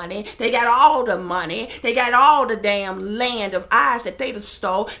the money. They got all the money. They got all the damn land of ours that they done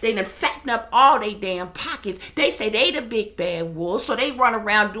stole. They done fatten up all they damn pockets. They say they the big bad wolves. So they run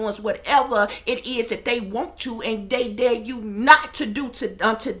around doing whatever it is that they want to, and they dare you not to do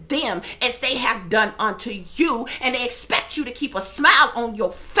unto them as they have done unto you. And they expect you to keep a smile on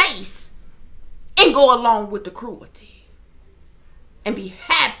your face and go along with the cruelty. And be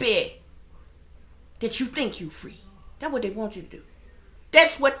happy that you think you free. That's what they want you to do.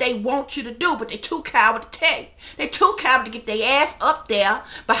 That's what they want you to do, but they're too coward to tell you. They're too coward to get their ass up there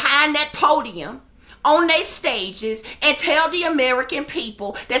behind that podium on their stages and tell the American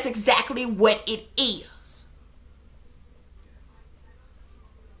people that's exactly what it is.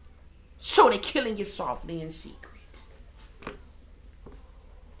 So they're killing you softly in secret.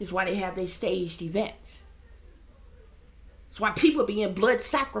 This is why they have their staged events. That's why people are being blood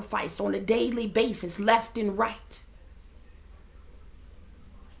sacrificed on a daily basis, left and right.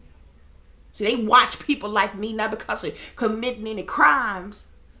 See, they watch people like me not because of committing any crimes,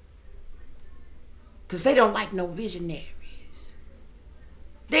 because they don't like no visionaries.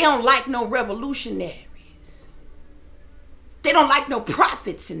 They don't like no revolutionaries. They don't like no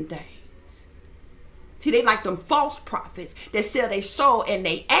prophets and things. See, they like them false prophets that sell their soul and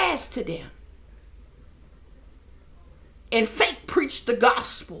they ass to them. And fake preach the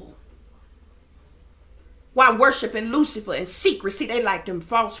gospel while worshiping Lucifer in secret. See, they like them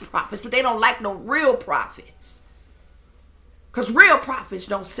false prophets, but they don't like no real prophets. Because real prophets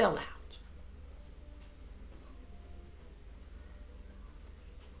don't sell out.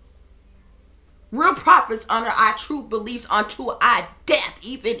 Real prophets honor our true beliefs unto our death,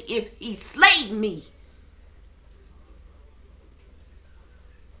 even if he slayed me.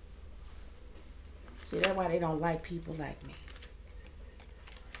 See, that's why they don't like people like me.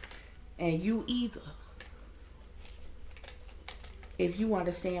 And you either. If you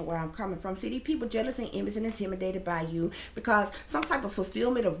understand where I'm coming from. See, these people jealous and envious and intimidated by you because some type of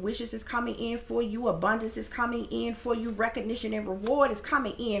fulfillment of wishes is coming in for you. Abundance is coming in for you. Recognition and reward is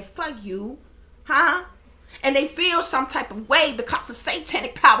coming in for you. Huh? And they feel some type of way because the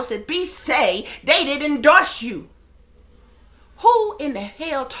satanic powers that be say they didn't endorse you. Who in the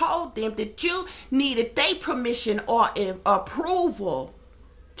hell told them that you needed their permission or approval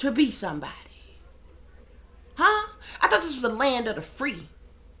to be somebody? Huh? I thought this was the land of the free.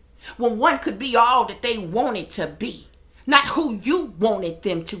 When one could be all that they wanted to be. Not who you wanted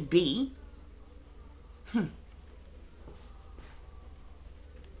them to be.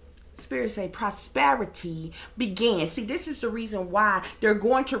 Spirit say prosperity began. See, this is the reason why they're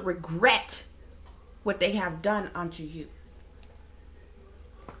going to regret what they have done unto you.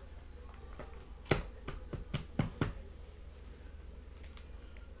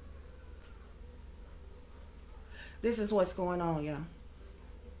 This is what's going on, y'all.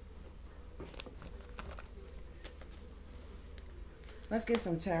 Let's get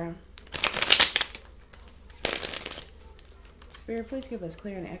some tarot. Spirit, please give us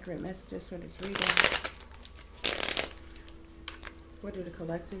clear and accurate messages for this reading. What do the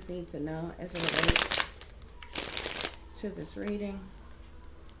collective need to know as it relates to this reading?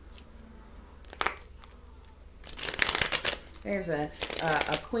 There's a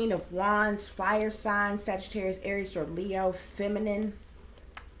Queen of Wands, fire sign, Sagittarius, Aries, or Leo, feminine,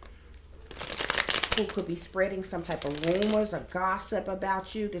 who could be spreading some type of rumors or gossip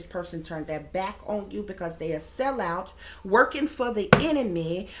about you. This person turned their back on you because they are sellout, working for the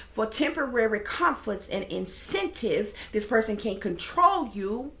enemy for temporary comforts and incentives. This person can't control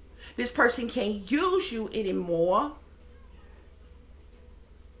you. This person can't use you anymore.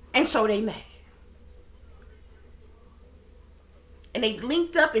 And so they mad. And they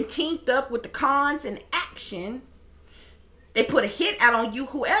linked up and teamed up with the cons and action. They put a hit out on you.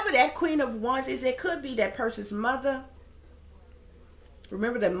 Whoever that Queen of Wands is, it could be that person's mother.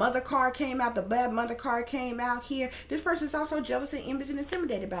 Remember the mother card came out, the bad mother card came out here. This person is also jealous and envious and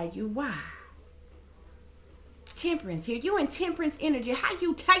intimidated by you. Why? Temperance here. You in temperance energy. How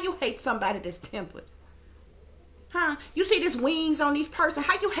you hate somebody that's tempered? Huh? You see this wings on these person.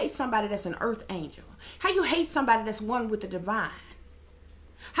 How you hate somebody that's an earth angel? How you hate somebody that's one with the divine?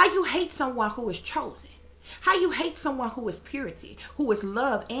 How you hate someone who is chosen? How you hate someone who is purity, who is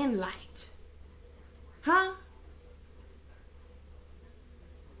love and light? Huh?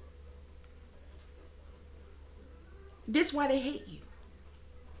 This is why they hate you.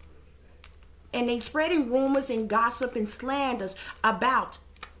 And they spreading rumors and gossip and slanders about,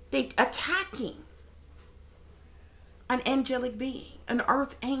 they attacking an angelic being, an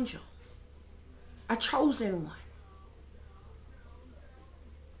earth angel, a chosen one.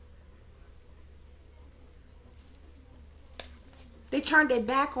 They turned their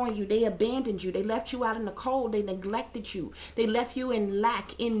back on you. They abandoned you. They left you out in the cold. They neglected you. They left you in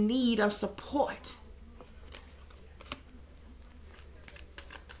lack, in need of support.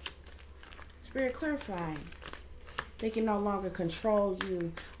 Spirit clarifying. They can no longer control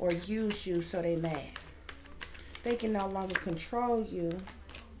you or use you, so they mad. They can no longer control you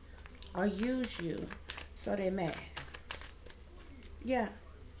or use you, so they mad. Yeah.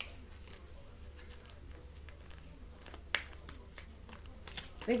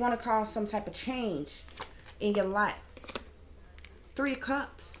 They want to cause some type of change in your life. 3 of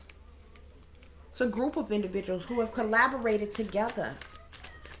Cups. It's a group of individuals who have collaborated together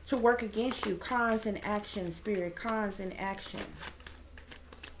to work against you. Cons in action, Spirit. Cons in action.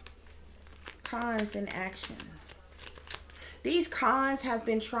 Cons in action. These cons have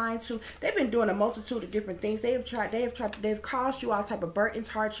been trying to, they've been doing a multitude of different things. They've caused you all type of burdens,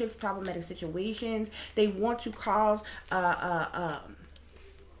 hardships, problematic situations. They want to cause a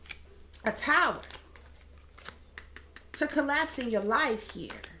tower to collapse in your life here.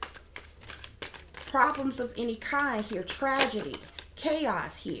 Problems of any kind here. Tragedy,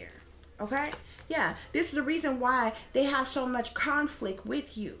 chaos here. Okay? Yeah, this is the reason why they have so much conflict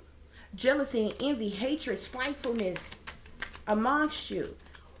with you. Jealousy, envy, hatred, spitefulness amongst you.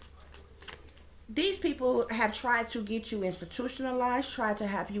 These people have tried to get you institutionalized, tried to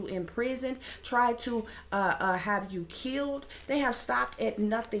have you imprisoned, tried to have you killed. They have stopped at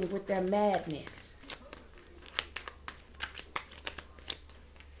nothing with their madness.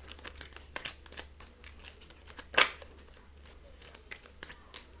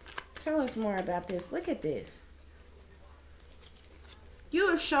 Tell us more about this. Look at this. You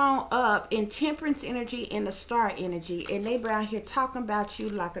have shown up in temperance energy and the star energy, and they out here talking about you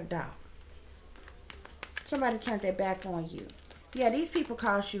like a dog. Somebody turned their back on you. Yeah, these people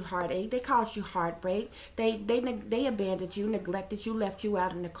caused you heartache. They caused you heartbreak. They abandoned you, neglected you, left you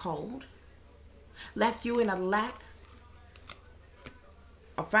out in the cold, left you in a lack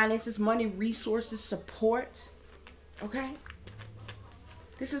of finances, money, resources, support. Okay?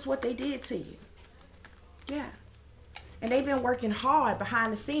 This is what they did to you. Yeah. And they've been working hard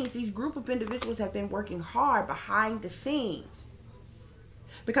behind the scenes. These group of individuals have been working hard behind the scenes.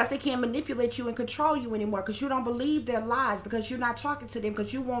 Because they can't manipulate you and control you anymore. Because you don't believe their lies. Because you're not talking to them.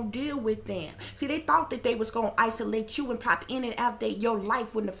 Because you won't deal with them. See, they thought that they was going to isolate you and pop in and out your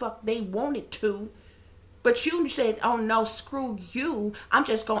life when the fuck they wanted to. But you said, oh no, screw you. I'm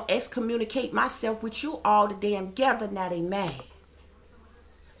just going to excommunicate myself with you all the damn together. Now they mad.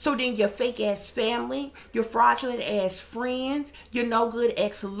 So then your fake ass family, your fraudulent ass friends, your no good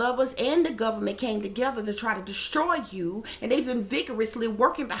ex-lovers, and the government came together to try to destroy you. And they've been vigorously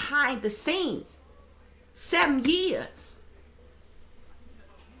working behind the scenes. 7 years.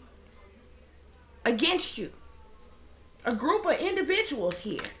 Against you. A group of individuals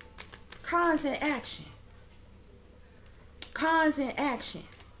here. Cons in action. Cons in action.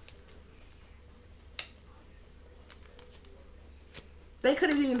 They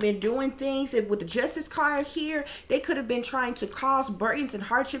could have even been doing things with the justice card here. They could have been trying to cause burdens and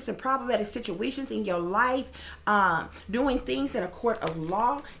hardships and problematic situations in your life. Doing things in a court of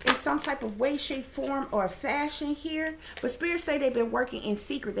law in some type of way, shape, form, or fashion here. But spirits say they've been working in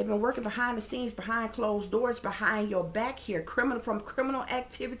secret. They've been working behind the scenes, behind closed doors, behind your back here. From criminal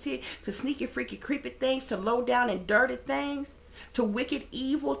activity to sneaky, freaky, creepy things to low down and dirty things to wicked,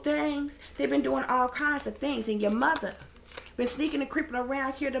 evil things. They've been doing all kinds of things. And your mother been sneaking and creeping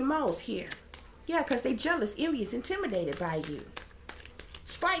around here the most here. Yeah, because they jealous, envious, intimidated by you.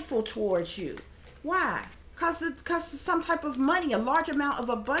 Spiteful towards you. Why? Because some type of money, a large amount of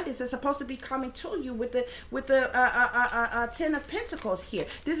abundance is supposed to be coming to you with the 10 of Pentacles here.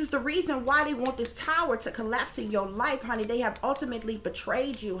 This is the reason why they want this tower to collapse in your life, honey. They have ultimately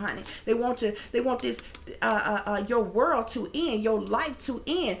betrayed you, honey. They want this your world to end, your life to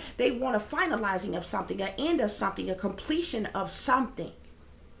end. They want a finalizing of something, an end of something, a completion of something.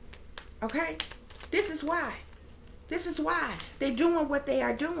 Okay? This is why. This is why they're doing what they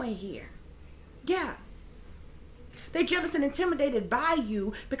are doing here. Yeah. They're jealous and intimidated by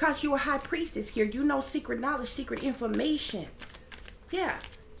you because you're a high priestess here. You know secret knowledge, secret information. Yeah.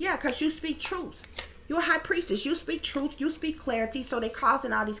 Yeah, because you speak truth. You're a high priestess. You speak truth. You speak clarity. So they're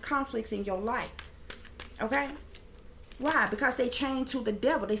causing all these conflicts in your life. Okay? Why? Because they chained to the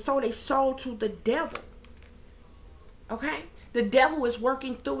devil. They sold their soul to the devil. Okay? The devil is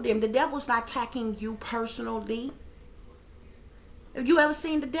working through them. The devil's not attacking you personally. Have you ever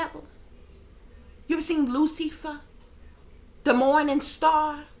seen the devil? You ever seen Lucifer? The morning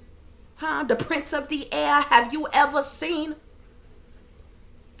star? Huh? The prince of the air? Have you ever seen?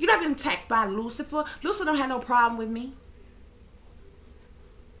 You never been attacked by Lucifer. Lucifer don't have no problem with me.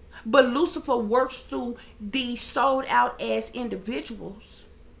 But Lucifer works through these sold out ass individuals.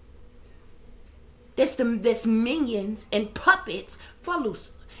 That's minions and puppets for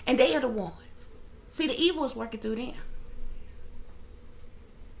Lucifer. And they are the ones. See, the evil is working through them.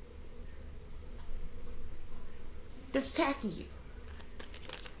 That's attacking you.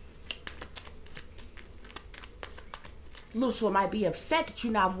 Lucifer might be upset that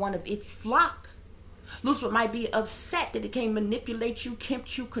you're not one of its flock. Lucifer might be upset that it can't manipulate you,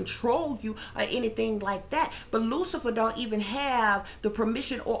 tempt you, control you, or anything like that. But Lucifer don't even have the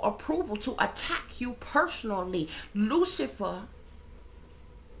permission or approval to attack you personally. Lucifer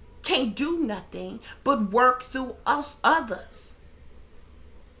can't do nothing but work through us others.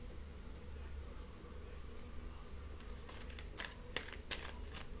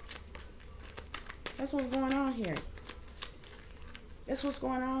 That's what's going on here. That's what's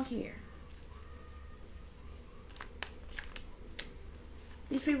going on here.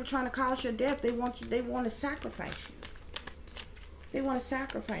 These people trying to cause your death, they want to sacrifice you. They want to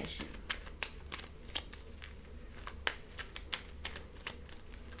sacrifice you.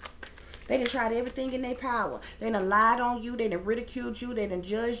 They done tried everything in their power. They done lied on you. They done ridiculed you. They done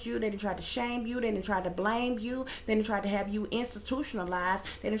judged you. They done tried to shame you. They done tried to blame you. They done tried to have you institutionalized.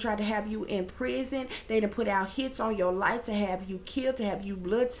 They done tried to have you in prison. They done put out hits on your life to have you killed, to have you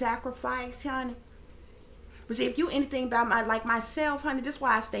blood sacrificed, honey. But see, if you anything about like myself, honey, this is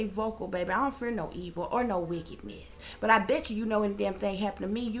why I stay vocal, baby. I don't fear no evil or no wickedness. But I bet you know any damn thing happened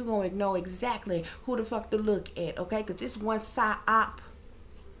to me, you going to know exactly who the fuck to look at, okay? Because this one psyop,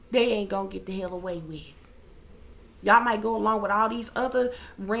 they ain't gonna get the hell away with. Y'all might go along with all these other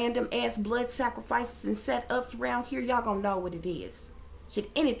random ass blood sacrifices and setups around here. Y'all gonna know what it is. Should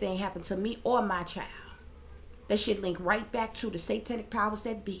anything happen to me or my child, that should link right back to the satanic powers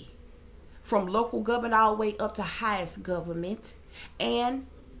that be. From local government all the way up to highest government. And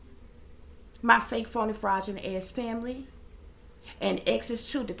my fake, phony, fraudulent ass family. And exes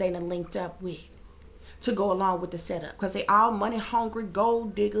too that they done linked up with. To go along with the setup. Because they all money hungry,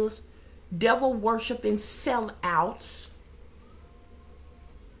 gold diggers, devil worshiping sellouts.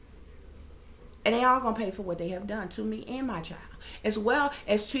 And they all going to pay for what they have done to me and my child. As well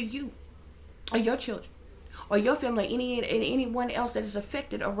as to you or your children. Or your family, anyone else that is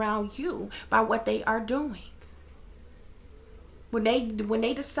affected around you by what they are doing. When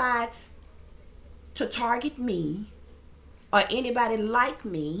they decide to target me or anybody like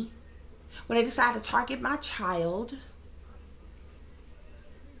me, when they decide to target my child,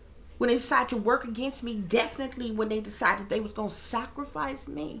 when they decide to work against me, definitely when they decided they was going to sacrifice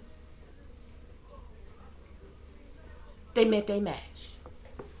me, they met their match.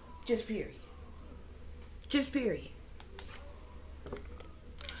 Just period. Just period.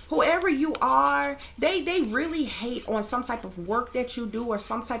 Whoever you are, they really hate on some type of work that you do or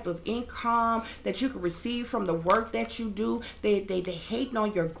some type of income that you can receive from the work that you do. They hating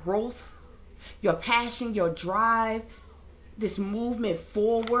on your growth, your passion, your drive, this movement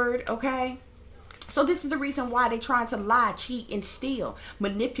forward, okay? So this is the reason why they trying to lie, cheat, and steal,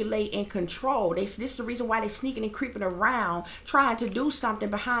 manipulate, and control. This is the reason why they sneaking and creeping around, trying to do something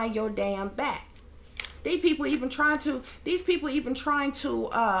behind your damn back. These people even trying to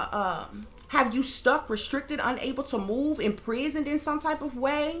have you stuck, restricted, unable to move, imprisoned in some type of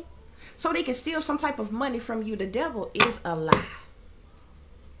way, so they can steal some type of money from you. The devil is a lie.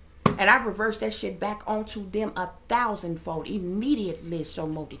 And I reverse that shit back onto them 1,000-fold immediately, so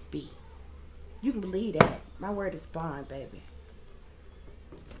mote it be. You can believe that. My word is bond, baby.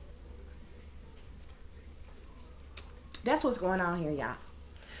 That's what's going on here, y'all.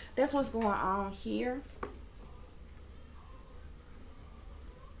 That's what's going on here.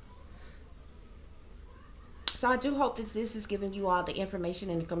 So I do hope that this is giving you all the information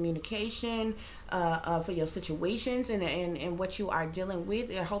and the communication for your situations and what you are dealing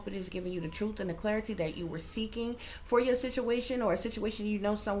with. I hope it is giving you the truth and the clarity that you were seeking for your situation or a situation you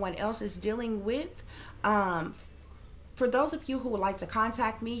know someone else is dealing with. For those of you who would like to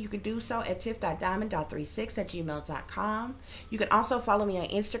contact me, you can do so at tiff.diamond.36@gmail.com. You can also follow me on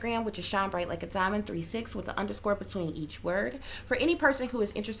Instagram, which is shinebrightlikeadiamond36 with the underscore between each word. For any person who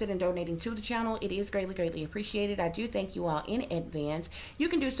is interested in donating to the channel, it is greatly appreciated. I do thank you all in advance. You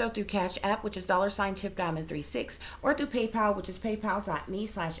can do so through Cash App, which is $tiffdiamond36, or through PayPal, which is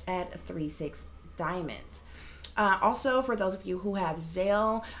paypal.me/add36diamond. Also, for those of you who have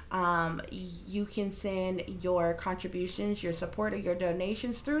ZELLE, you can send your contributions, your support, or your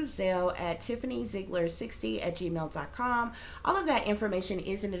donations through ZELLE at tiffanyziegler60@gmail.com. All of that information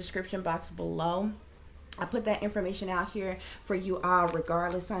is in the description box below. I put that information out here for you all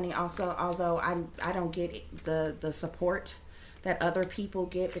regardless, honey. Also, although I don't get the support that other people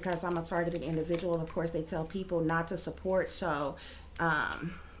get because I'm a targeted individual. Of course, they tell people not to support. So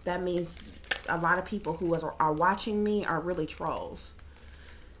that means a lot of people who are watching me are really trolls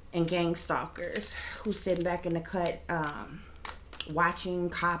and gang stalkers who's sitting back in the cut watching,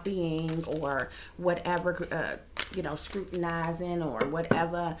 copying, or whatever, you know, scrutinizing or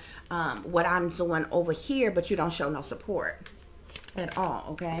whatever, what I'm doing over here, but you don't show no support at all.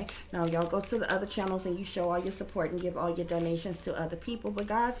 Okay, now y'all go to the other channels and you show all your support and give all your donations to other people, but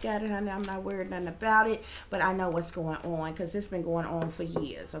God's got it, honey. I'm not worried nothing about it, but I know what's going on because it's been going on for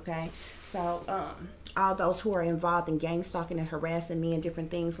years. Okay, so all those who are involved in gang stalking and harassing me and different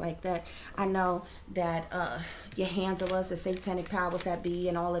things like that, I know that your handlers, the satanic powers that be,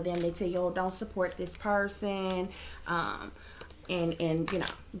 and all of them, they tell you, oh, don't support this person, and you know,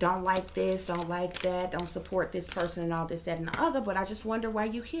 don't like this, don't like that, don't support this person, and all this, that, and the other. But I just wonder why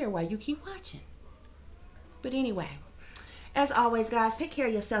you here, why you keep watching. But anyway, as always, guys, take care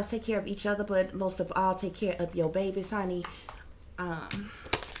of yourselves, take care of each other, but most of all, take care of your babies, honey.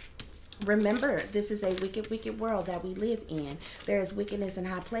 Remember, this is a wicked, wicked world that we live in. There is wickedness in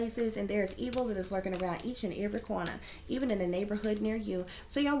high places, and there is evil that is lurking around each and every corner, even in the neighborhood near you.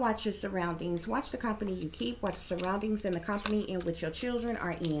 So y'all watch your surroundings. Watch the company you keep. Watch the surroundings and the company in which your children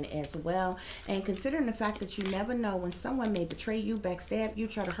are in as well. And considering the fact that you never know when someone may betray you, backstab you,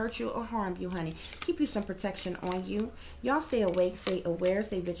 try to hurt you, or harm you, honey, keep you some protection on you. Y'all stay awake, stay aware,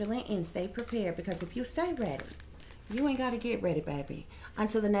 stay vigilant, and stay prepared, because if you stay ready, you ain't got to get ready, baby.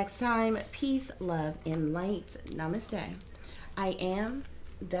 Until the next time, peace, love, and light. Namaste. I am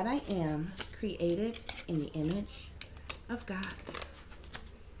that I am, created in the image of God.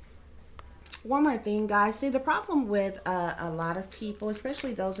 One more thing, guys. See, the problem with a lot of people,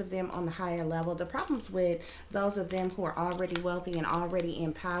 especially those of them on the higher level, the problems with those of them who are already wealthy and already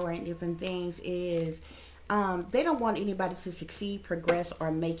in power and different things is they don't want anybody to succeed, progress, or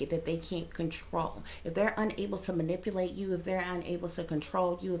make it that they can't control. If they're unable to manipulate you, if they're unable to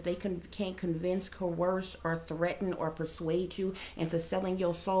control you, if they can't convince, coerce, or threaten, or persuade you into selling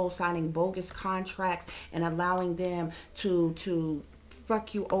your soul, signing bogus contracts, and allowing them to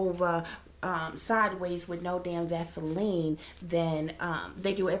fuck you over sideways with no damn Vaseline, then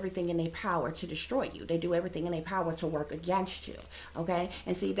they do everything in their power to destroy you. They do everything in their power to work against you. Okay,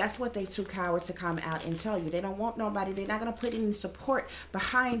 and see, that's what they too coward to come out and tell you. They don't want nobody. They're not going to put any support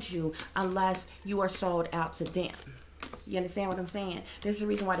behind you unless you are sold out to them. You understand what I'm saying? This is the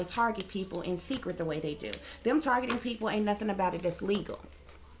reason why they target people in secret the way they do. Them targeting people ain't nothing about it that's legal.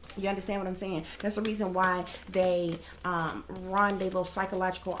 You understand what I'm saying? That's the reason why they run their little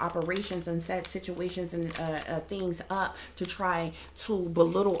psychological operations and set situations and things up to try to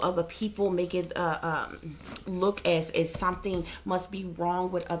belittle other people, make it look as something must be wrong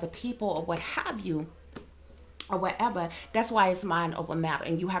with other people or what have you, or whatever. That's why it's mind over matter,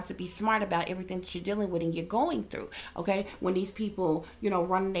 and you have to be smart about everything that you're dealing with and you're going through. Okay, when these people, you know,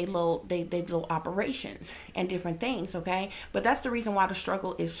 run their little operations and different things. Okay, but that's the reason why the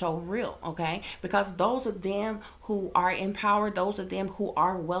struggle is so real. Okay, because those of them who are in power, those of them who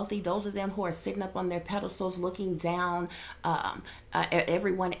are wealthy, those of them who are sitting up on their pedestals looking down at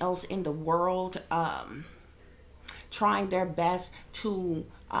everyone else in the world, trying their best to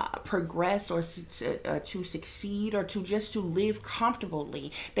progress or to succeed or to just to live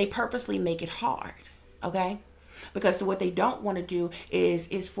comfortably, they purposely make it hard. Okay, because what they don't want to do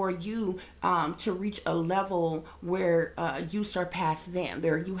is for you to reach a level where you surpass them,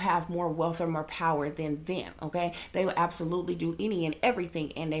 where you have more wealth or more power than them. Okay, they will absolutely do any and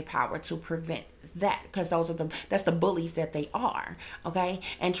everything in their power to prevent that, because that's the bullies that they are. Okay,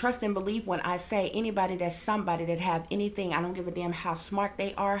 and trust and believe when I say anybody that's somebody that have anything, I don't give a damn how smart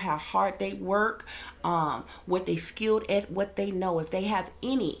they are, how hard they work, what they skilled at, what they know, if they have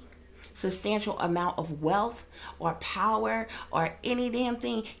any substantial amount of wealth or power or any damn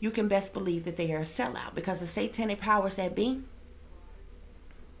thing, you can best believe that they are a sellout, because the satanic powers that be,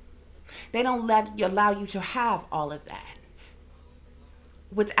 they don't allow you to have all of that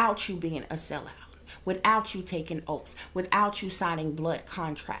without you being a sellout, without you taking oaths, without you signing blood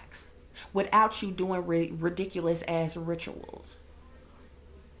contracts, without you doing ridiculous ass rituals,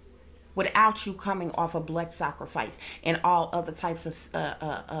 without you coming off a blood sacrifice and all other types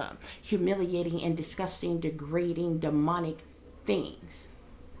of humiliating and disgusting, degrading, demonic things.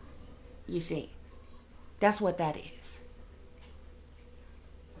 You see, that's what that is.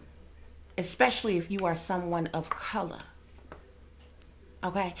 Especially if you are someone of color.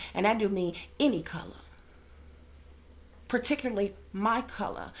 Okay, and that do mean any color, particularly my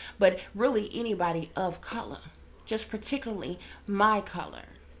color, but really anybody of color, just particularly my color.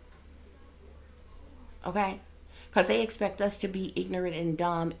 Okay, Because they expect us to be ignorant and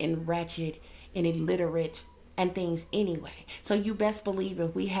dumb and wretched and illiterate and things anyway. So you best believe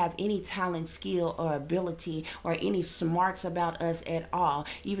if we have any talent, skill, or ability, or any smarts about us at all,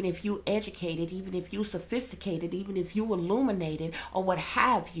 even if you educated, even if you sophisticated, even if you illuminated, or what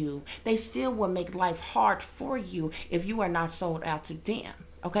have you, they still will make life hard for you if you are not sold out to them.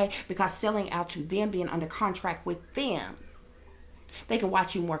 Okay? Because selling out to them, being under contract with them, they can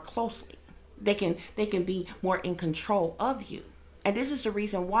watch you more closely. They can be more in control of you. And this is the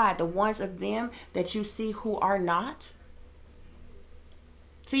reason why the ones of them that you see who are not.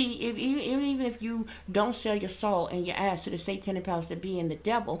 See, even if you don't sell your soul and your ass to the satanic powers that be and the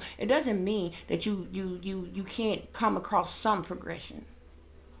devil, it doesn't mean that you can't come across some progression.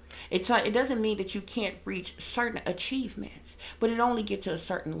 It doesn't mean that you can't reach certain achievements, but it only gets to a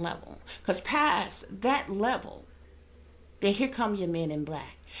certain level. Because past that level, then here come your men in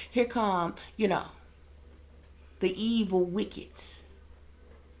black. Here come, the evil wickeds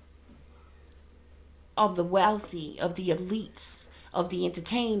of the wealthy, of the elites, of the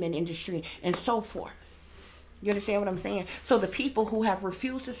entertainment industry, and so forth. You understand what I'm saying? So the people who have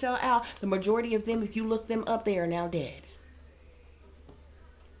refused to sell out, the majority of them, if you look them up, they are now dead.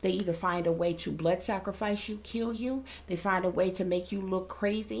 They either find a way to blood sacrifice you, kill you. They find a way to make you look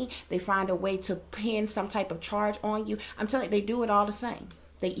crazy. They find a way to pin some type of charge on you. I'm telling you, they do it all the same.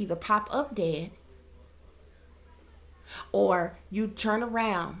 They either pop up dead, or you turn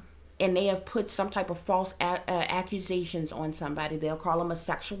around and they have put some type of false accusations on somebody. They'll call them a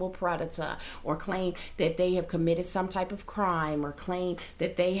sexual predator, or claim that they have committed some type of crime, or claim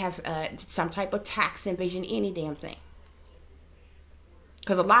that they have some type of tax evasion, any damn thing.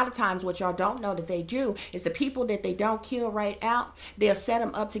 Because a lot of times what y'all don't know that they do is the people that they don't kill right out, they'll set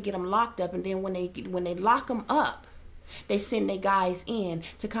them up to get them locked up. And then when they lock them up, they send their guys in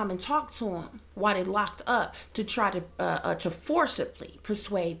to come and talk to them while they're locked up, to try to forcibly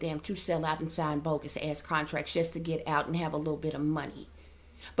persuade them to sell out and sign bogus ass contracts just to get out and have a little bit of money.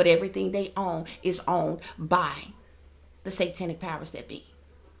 But everything they own is owned by the satanic powers that be,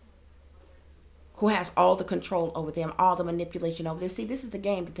 who has all the control over them, all the manipulation over them. See, this is the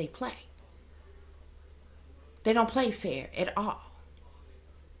game that they play. They don't play fair at all.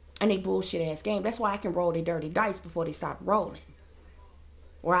 And they bullshit ass game. That's why I can roll their dirty dice before they stop rolling.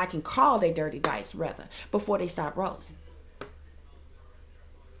 Or I can call their dirty dice, rather, before they stop rolling.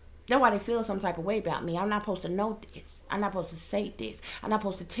 That's why they feel some type of way about me. I'm not supposed to know this. I'm not supposed to say this. I'm not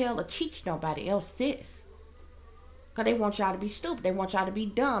supposed to tell or teach nobody else this. Because they want y'all to be stupid. They want y'all to be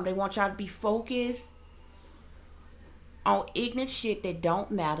dumb. They want y'all to be focused on ignorant shit that don't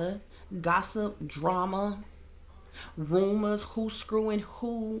matter. Gossip, drama, rumors, who's screwing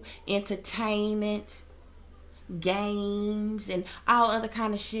who, entertainment, games, and all other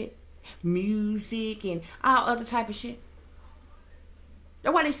kind of shit. Music and all other type of shit.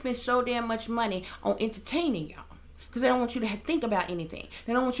 That's why they spend so damn much money on entertaining y'all. Because they don't want you to think about anything.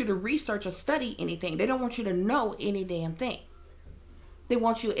 They don't want you to research or study anything. They don't want you to know any damn thing. They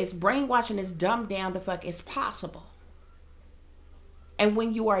want you as brainwashed and as dumbed down the fuck as possible. And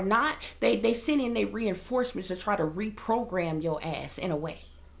when you are not, they send in their reinforcements to try to reprogram your ass in a way.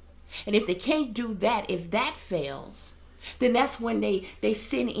 And if they can't do that, if that fails, then that's when they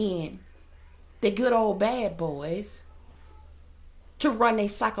send in the good old bad boys to run their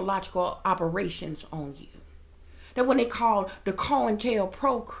psychological operations on you. That when they call the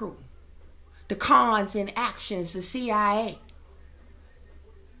COINTELPRO crew, the cons in actions, the CIA,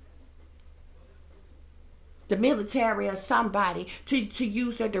 the military or somebody to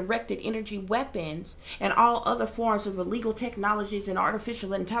use their directed energy weapons and all other forms of illegal technologies and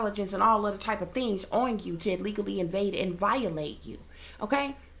artificial intelligence and all other type of things on you to illegally invade and violate you.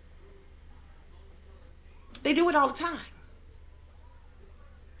 Okay? They do it all the time.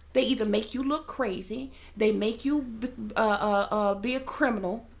 They either make you look crazy, they make you be a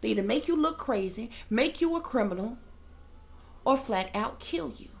criminal. They either make you look crazy, make you a criminal, or flat out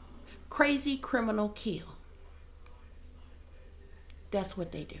kill you. Crazy, criminal, kill. That's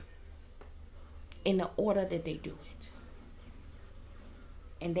what they do. In the order that they do it.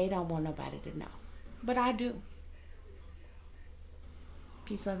 And they don't want nobody to know. But I do.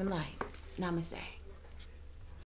 Peace, love, and light. Namaste.